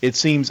 It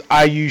seems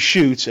IU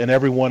shoots and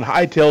everyone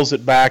hightails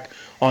it back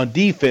on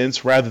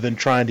defense rather than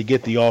trying to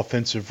get the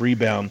offensive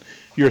rebound.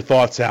 Your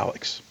thoughts,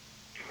 Alex?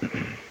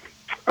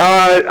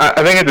 I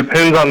think it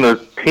depends on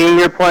the team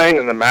you're playing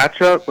and the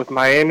matchup. With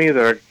Miami,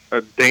 they're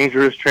a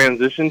dangerous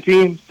transition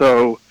team.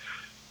 So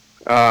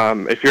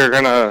if you're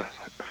going to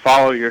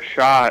follow your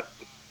shot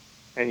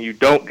and you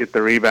don't get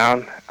the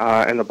rebound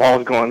and the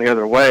ball's going the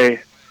other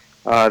way,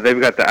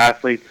 they've got the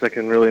athletes that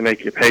can really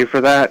make you pay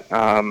for that.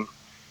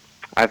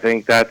 I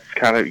think that's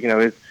kind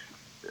of,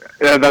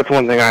 that's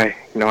one thing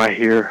I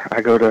hear.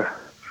 I go to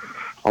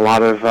a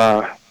lot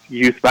of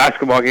youth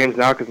basketball games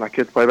now because my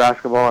kids play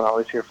basketball, and I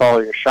always hear follow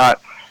your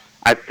shot.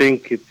 I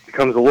think it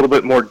becomes a little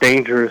bit more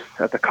dangerous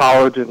at the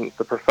college and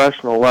the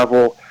professional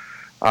level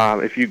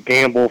if you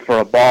gamble for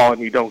a ball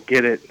and you don't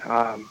get it.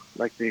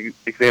 Like the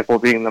example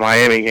being the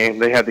Miami game,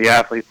 they had the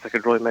athletes that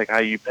could really make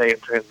IU pay in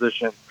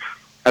transition.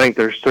 I think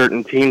there's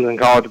certain teams in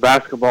college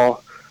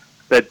basketball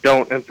that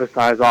don't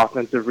emphasize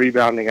offensive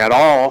rebounding at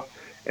all,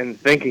 and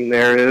thinking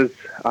there is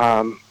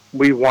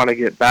we want to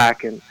get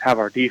back and have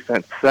our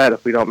defense set.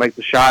 If we don't make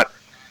the shot,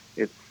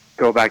 it's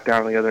go back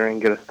down the other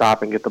end, get a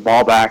stop, and get the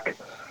ball back.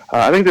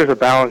 I think there's a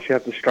balance you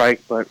have to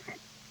strike, but,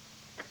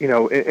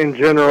 in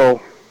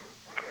general,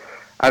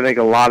 I think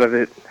a lot of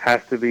it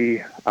has to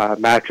be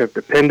matchup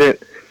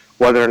dependent,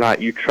 whether or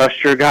not you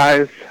trust your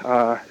guys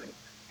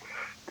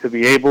to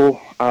be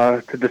able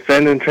to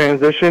defend in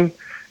transition.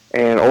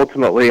 And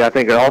ultimately, I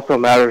think it also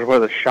matters where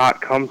the shot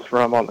comes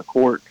from on the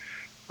court.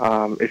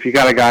 If you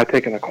got a guy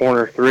taking a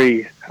corner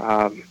three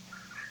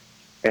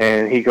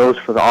and he goes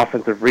for the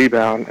offensive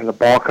rebound and the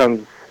ball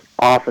comes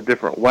off a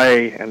different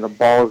way and the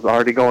ball is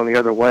already going the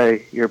other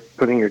way, you're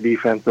putting your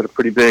defense at a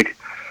pretty big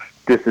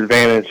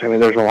disadvantage. I mean,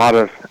 there's a lot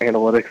of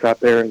analytics out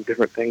there and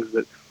different things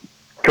that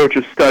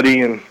coaches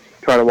study and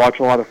try to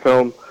watch a lot of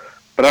film,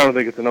 but I don't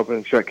think it's an open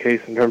and shut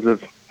case in terms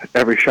of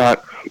every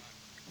shot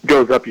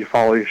goes up, you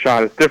follow your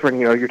shot. It's different,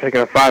 you're taking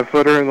a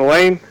 5-footer in the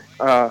lane,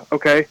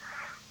 okay,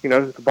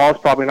 the ball's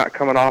probably not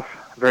coming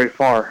off very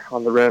far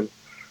on the rim,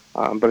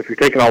 but if you're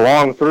taking a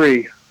long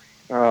three,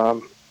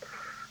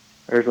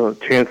 there's a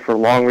chance for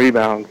long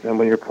rebounds, and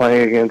when you're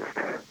playing against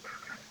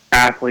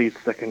athletes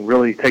that can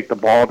really take the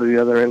ball to the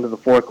other end of the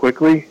floor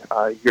quickly,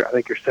 I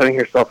think you're setting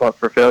yourself up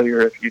for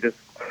failure if you just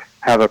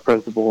have a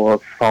principle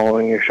of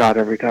following your shot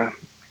every time.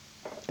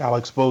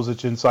 Alex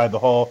Bozich inside the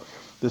hall.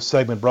 This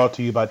segment brought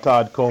to you by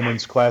Todd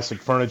Coleman's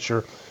Classic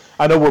Furniture.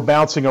 I know we're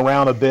bouncing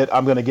around a bit.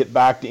 I'm going to get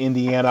back to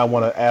Indiana. I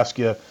want to ask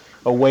you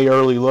a way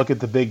early look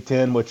at the Big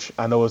Ten, which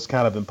I know is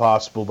kind of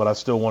impossible, but I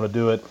still want to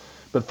do it.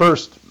 But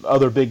first,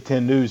 other Big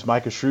Ten news,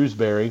 Micah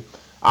Shrewsbury.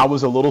 I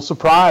was a little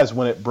surprised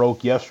when it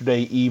broke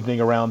yesterday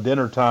evening around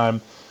dinner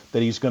time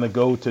that he's going to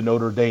go to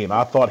Notre Dame.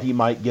 I thought he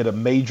might get a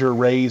major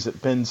raise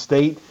at Penn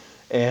State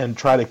and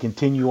try to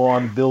continue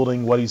on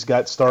building what he's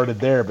got started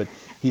there. But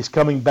he's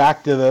coming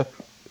back to the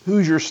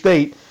Hoosier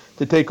State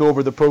to take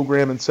over the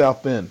program in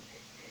South Bend.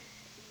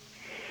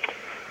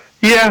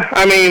 Yeah,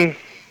 I mean,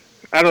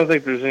 I don't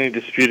think there's any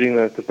disputing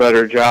that it's a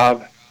better job.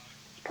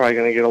 He's probably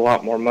going to get a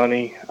lot more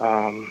money.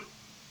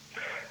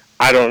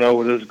 I don't know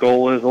what his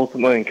goal is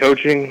ultimately in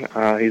coaching.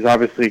 He's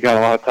obviously got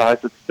a lot of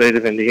ties to the state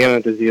of Indiana.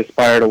 Does he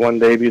aspire to one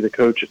day be the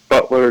coach at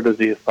Butler? Does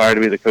he aspire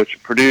to be the coach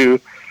at Purdue?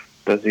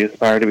 Does he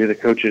aspire to be the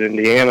coach at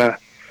Indiana?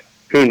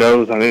 Who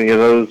knows on any of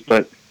those,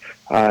 but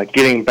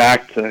getting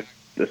back to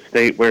the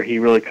state where he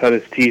really cut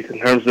his teeth in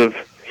terms of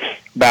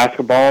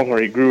basketball,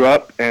 where he grew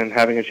up, and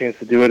having a chance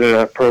to do it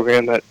at a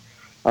program that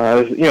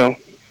is,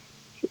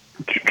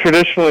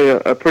 traditionally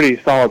a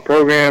pretty solid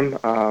program.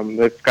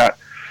 They've got,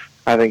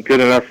 I think, good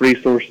enough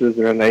resources.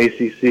 They're in the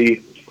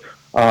ACC.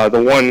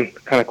 The one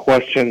kind of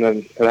question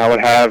that I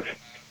would have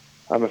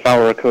if I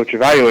were a coach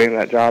evaluating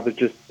that job is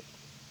just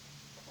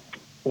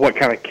what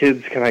kind of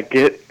kids can I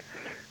get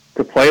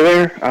to play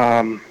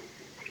there?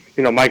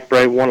 Mike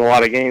Bray won a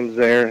lot of games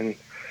there and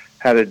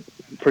had a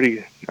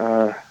pretty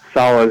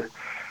solid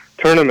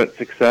tournament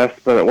success,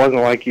 but it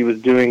wasn't like he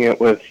was doing it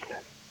with,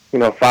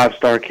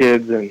 5-star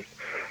kids, and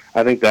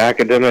I think the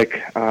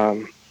academic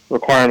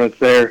requirements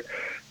there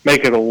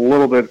make it a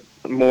little bit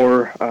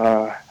more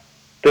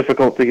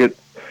difficult to get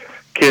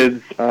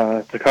kids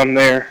to come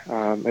there,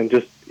 and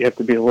just you have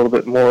to be a little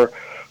bit more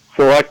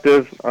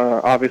selective,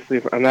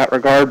 obviously, in that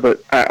regard.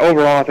 But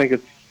overall, I think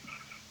it's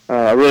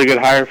a really good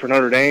hire for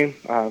Notre Dame.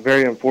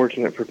 Very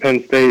unfortunate for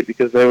Penn State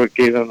because they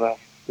gave them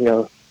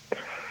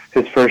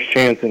his first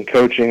chance in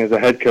coaching as a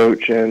head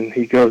coach, and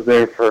he goes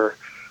there for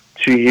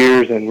 2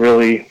 years and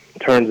really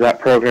turns that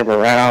program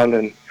around.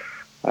 And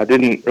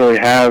didn't really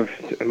have,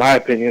 in my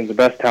opinion, the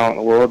best talent in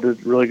the world.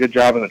 Did a really good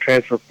job in the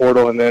transfer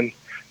portal, and then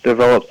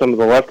developed some of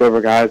the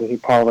leftover guys, and he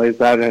parlays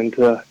that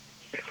into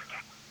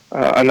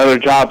another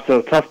job.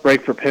 So tough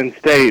break for Penn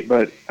State,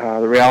 but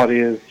the reality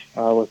is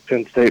with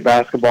Penn State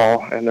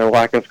basketball and their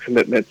lack of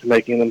commitment to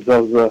making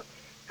themselves a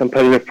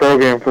competitive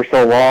program for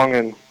so long,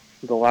 and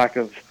the lack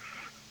of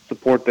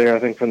support there, I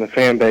think, from the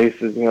fan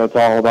base is, it's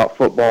all about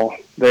football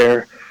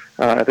there.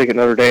 I think at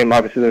Notre Dame,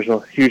 obviously, there's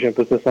a huge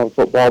emphasis on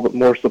football, but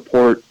more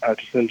support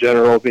just in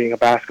general, being a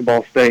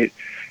basketball state.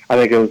 I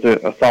think it was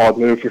a solid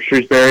move for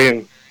Shrewsbury,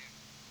 and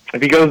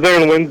if he goes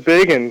there and wins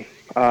big and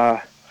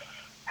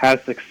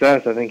has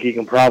success, I think he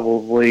can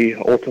probably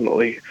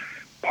ultimately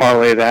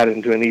parlay that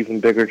into an even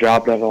bigger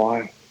job down the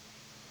line.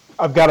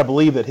 I've got to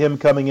believe that him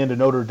coming into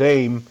Notre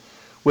Dame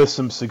with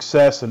some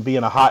success and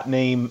being a hot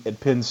name at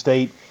Penn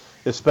State,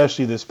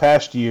 especially this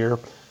past year,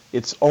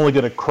 it's only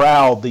going to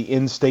crowd the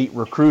in-state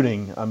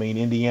recruiting. I mean,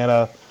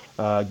 Indiana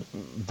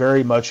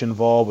very much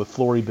involved with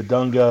Flory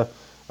Badunga,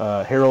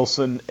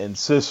 Harrelson, and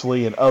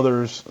Sisley, and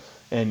others,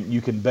 and you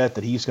can bet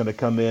that he's going to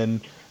come in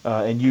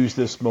and use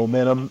this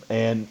momentum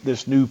and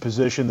this new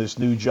position, this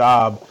new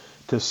job,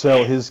 to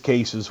sell his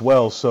case as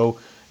well. So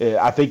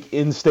I think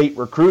in-state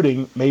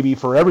recruiting, maybe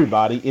for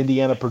everybody,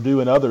 Indiana, Purdue,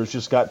 and others,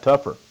 just got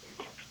tougher.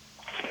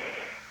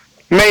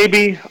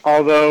 Maybe,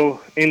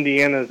 although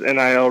Indiana's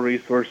NIL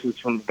resources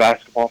from a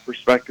basketball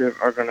perspective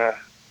are going to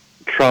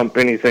trump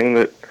anything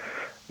that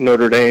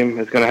Notre Dame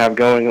is going to have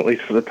going, at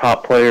least for the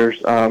top players.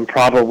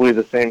 Probably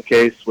the same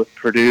case with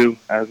Purdue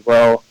as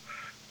well,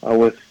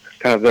 with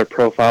kind of their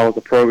profile as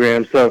a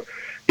program. So,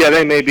 yeah,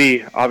 they may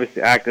be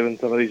obviously active in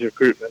some of these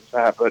recruitments,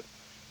 Matt, but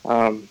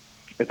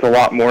it's a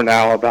lot more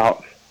now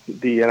about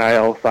the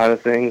NIL side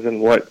of things and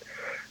what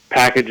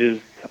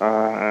packages,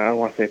 I don't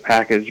want to say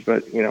package,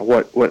 but,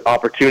 what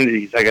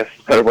opportunities, I guess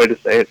is a better way to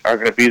say it, are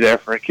going to be there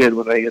for a kid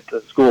when they get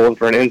to school. And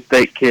for an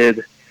in-state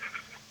kid,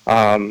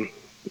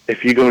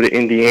 if you go to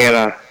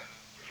Indiana,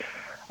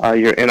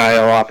 your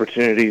NIL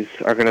opportunities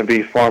are going to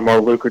be far more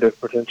lucrative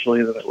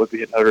potentially than it would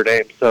be at Notre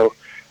Dame. So,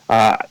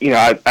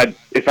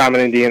 if I'm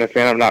an Indiana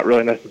fan, I'm not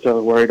really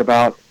necessarily worried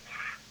about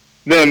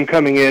them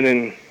coming in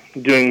and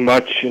doing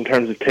much in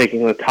terms of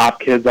taking the top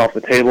kids off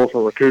the table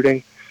from a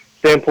recruiting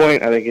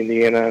standpoint. I think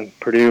Indiana and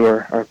Purdue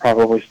are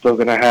probably still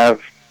going to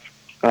have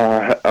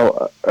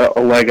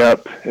a leg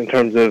up in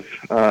terms of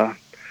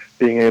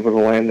being able to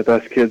land the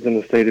best kids in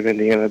the state of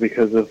Indiana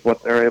because of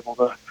what they're able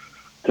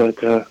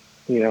to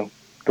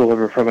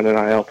deliver from an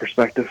NIL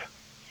perspective.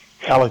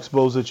 Alex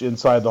Bozich,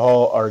 Inside the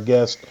Hall, our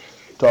guest,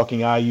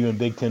 talking IU and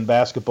Big Ten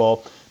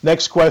basketball.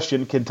 Next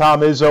question, can Tom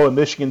Izzo and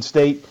Michigan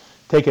State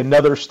take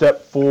another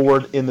step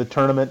forward in the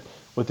tournament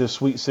with this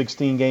Sweet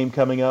 16 game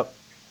coming up?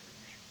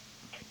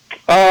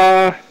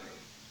 I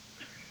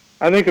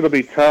think it'll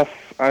be tough.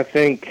 I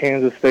think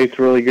Kansas State's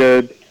really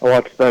good. I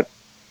watched that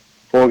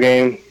full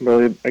game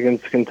really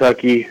against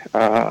Kentucky.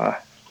 From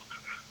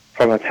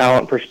a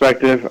talent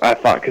perspective, I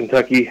thought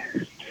Kentucky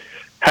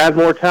had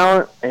more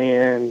talent,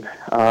 and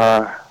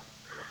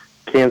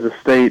Kansas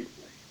State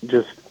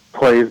just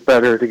plays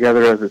better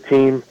together as a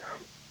team.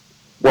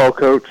 Well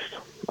coached.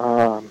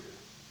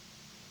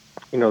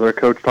 Their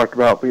coach talked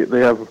about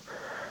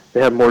they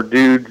have more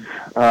dudes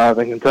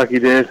than Kentucky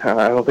did.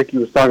 I don't think he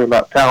was talking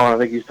about talent. I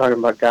think he's talking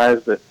about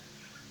guys that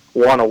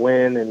want to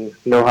win and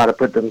know how to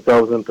put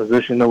themselves in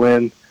position to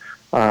win.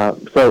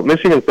 So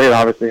Michigan State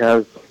obviously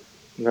has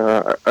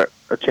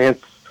a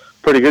chance,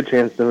 pretty good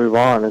chance to move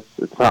on.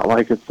 It's not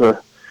like it's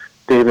a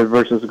David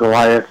versus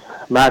Goliath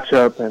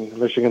matchup, and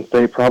Michigan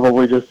State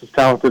probably just as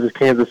talented as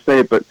Kansas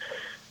State, but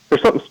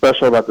there's something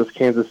special about this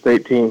Kansas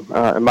State team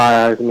in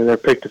my eyes. I mean, they're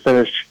picked to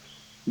finish,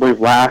 I believe,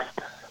 last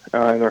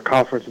in their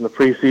conference in the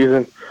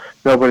preseason.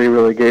 Nobody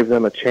really gave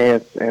them a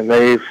chance, and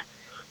they've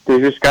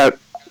just got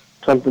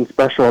something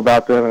special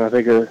about them, and I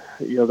think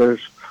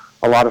there's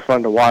a lot of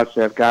fun to watch.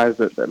 They have guys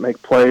that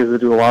make plays, that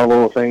do a lot of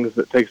little things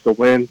that takes the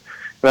win.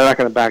 They're not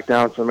going to back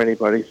down from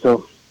anybody.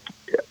 So,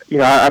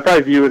 I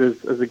probably view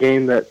it as a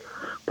game that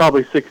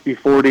probably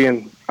 60-40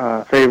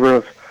 in favor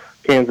of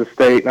Kansas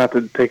State. Not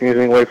to take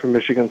anything away from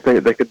Michigan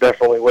State, they could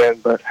definitely win,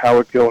 but I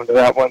would go into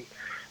that one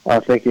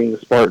thinking the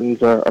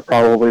Spartans are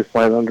probably a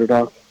slight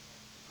underdog.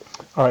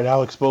 All right,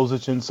 Alex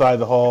Bozich, Inside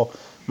the Hall.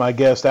 My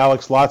guest,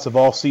 Alex, lots of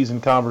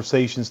all-season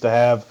conversations to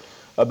have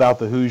about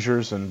the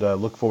Hoosiers, and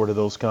look forward to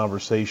those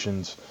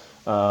conversations.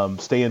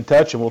 Stay in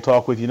touch, and we'll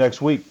talk with you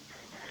next week.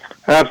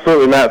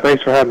 Absolutely, Matt.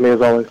 Thanks for having me,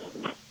 as always.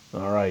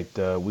 All right,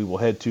 we will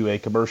head to a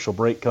commercial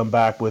break, come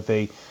back with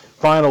a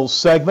final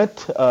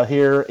segment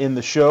here in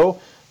the show.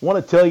 I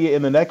want to tell you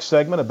in the next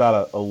segment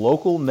about a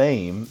local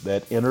name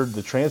that entered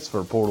the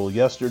transfer portal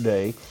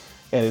yesterday,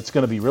 and it's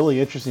going to be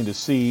really interesting to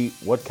see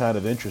what kind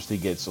of interest he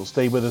gets. So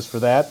stay with us for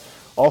that.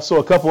 Also,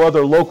 a couple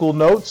other local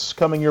notes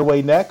coming your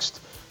way next.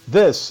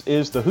 This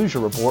is the Hoosier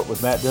Report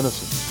with Matt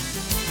Dennison.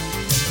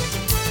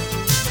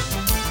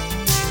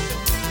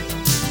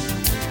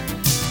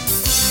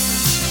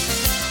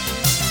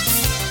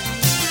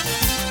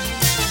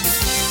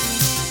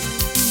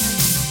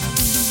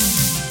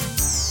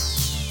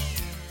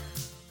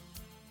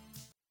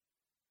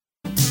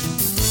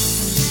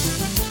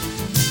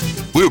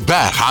 We're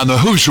back on the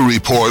Hoosier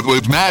Report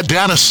with Matt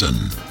Dennison.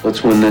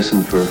 Let's win this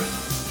one for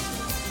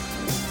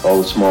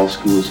all the small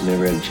schools who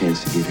never had a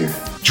chance to get here.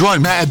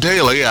 Join Matt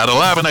daily at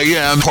 11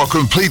 a.m. for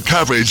complete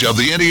coverage of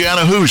the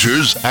Indiana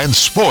Hoosiers and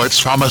sports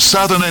from a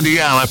Southern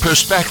Indiana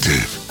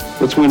perspective.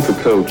 Let's win for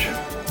Coach,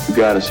 who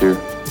got us here.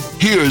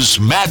 Here's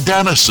Matt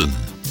Dennison.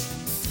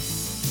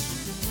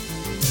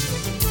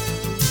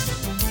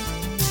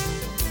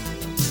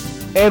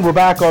 And we're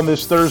back on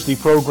this Thursday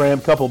program.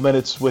 Couple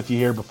minutes with you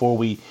here before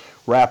we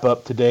wrap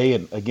up today.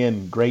 And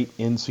again, great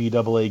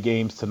NCAA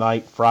games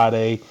tonight,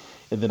 Friday,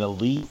 and then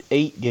Elite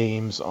 8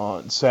 games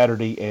on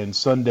Saturday and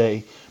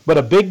Sunday. But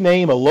a big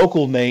name, a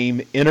local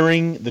name,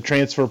 entering the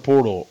transfer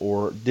portal,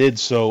 or did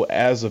so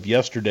as of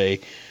yesterday.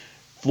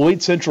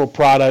 Floyd Central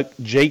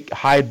product Jake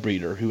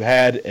Heidbreeder, who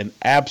had an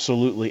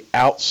absolutely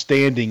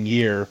outstanding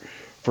year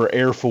for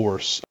Air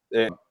Force.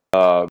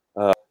 A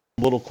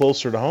little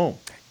closer to home.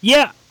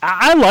 Yeah,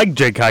 I like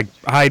Jake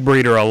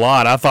Heidbreeder a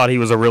lot. I thought he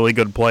was a really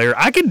good player.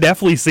 I could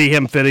definitely see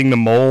him fitting the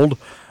mold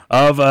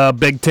of a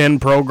Big Ten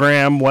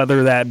program,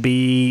 whether that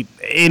be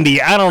Indy.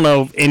 I don't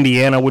know if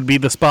Indiana would be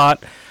the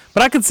spot,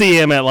 but I could see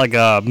him at like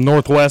a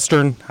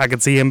Northwestern. I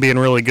could see him being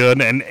really good.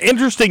 And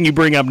interesting you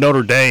bring up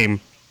Notre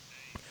Dame.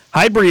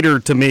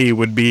 Heidbreeder, to me,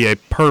 would be a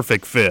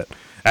perfect fit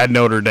at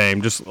Notre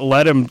Dame. Just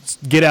let him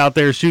get out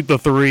there, shoot the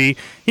three.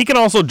 He can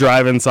also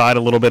drive inside a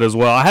little bit as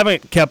well. I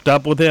haven't kept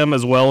up with him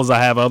as well as I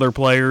have other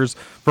players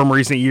from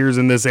recent years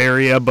in this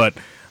area, but,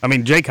 I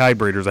mean, Jake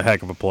Heidbreeder's a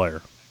heck of a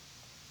player.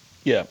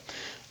 Yeah.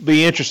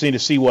 Be interesting to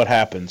see what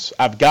happens.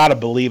 I've got to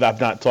believe,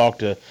 I've not talked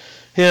to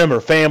him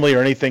or family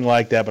or anything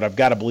like that, but I've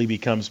got to believe he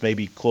comes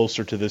maybe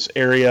closer to this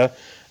area,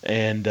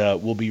 and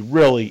will be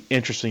really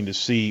interesting to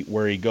see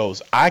where he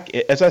goes.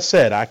 As I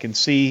said, I can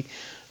see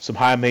some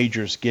high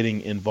majors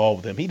getting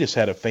involved with him. He just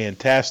had a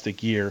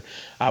fantastic year.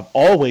 I've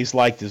always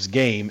liked his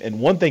game, and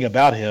one thing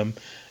about him,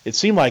 it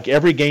seemed like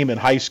every game in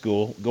high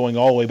school, going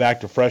all the way back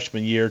to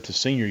freshman year to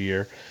senior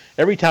year,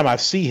 every time I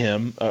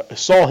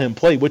saw him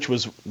play, which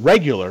was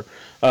regular,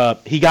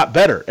 he got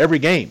better every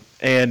game.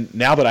 And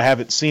now that I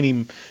haven't seen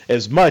him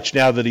as much,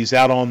 now that he's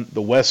out on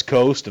the West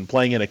Coast and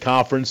playing in a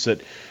conference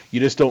that you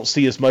just don't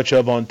see as much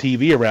of on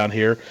TV around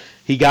here,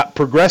 he got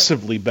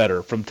progressively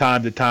better from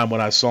time to time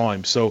when I saw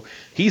him. So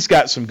he's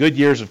got some good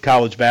years of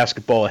college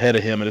basketball ahead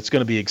of him, and it's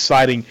going to be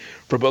exciting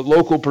from a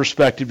local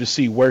perspective to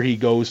see where he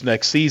goes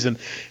next season.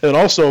 And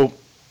also,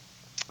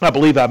 I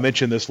believe I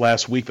mentioned this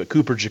last week, but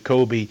Cooper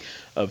Jacoby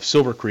of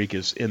Silver Creek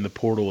is in the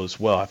portal as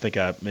well. I think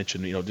I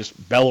mentioned,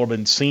 just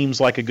Bellarmine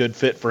seems like a good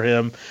fit for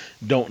him.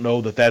 Don't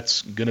know that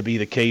that's going to be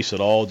the case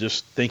at all,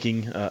 just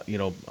thinking,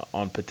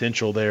 on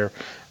potential there.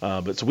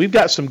 But so we've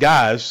got some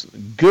guys,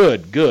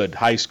 good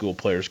high school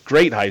players,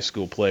 great high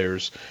school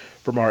players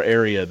from our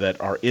area that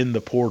are in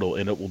the portal,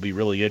 and it will be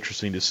really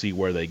interesting to see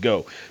where they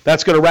go.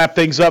 That's going to wrap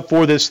things up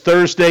for this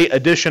Thursday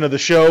edition of the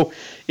show.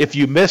 If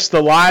you missed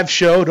the live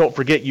show, don't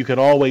forget you can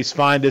always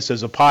find us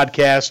as a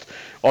podcast.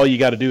 All you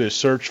got to do is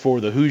search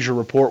for the Hoosier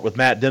Report with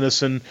Matt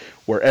Dennison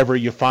wherever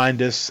you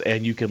find us,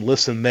 and you can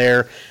listen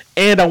there.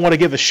 And I want to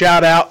give a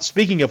shout-out,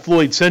 speaking of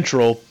Floyd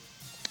Central,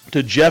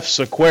 to Jeff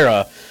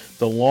Sequeira,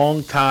 the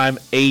longtime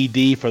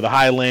AD for the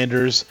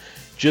Highlanders.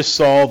 Just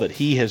saw that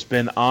he has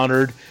been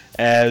honored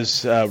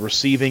as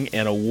receiving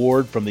an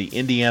award from the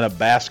Indiana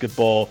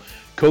Basketball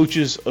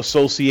Coaches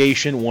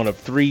Association, one of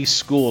 3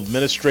 school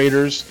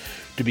administrators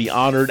to be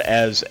honored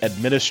as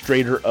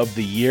Administrator of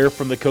the Year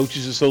from the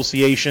Coaches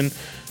Association.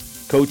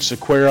 Coach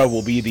Sequeira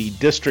will be the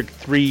District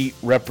 3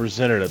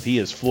 representative. He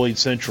is Floyd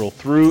Central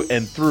through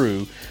and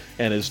through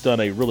and has done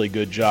a really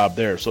good job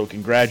there. So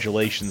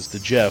congratulations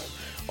to Jeff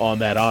on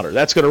that honor.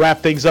 That's going to wrap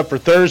things up for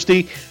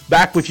Thursday.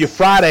 Back with you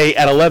Friday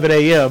at 11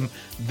 a.m.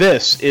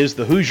 This is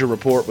the Hoosier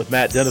Report with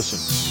Matt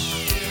Dennison.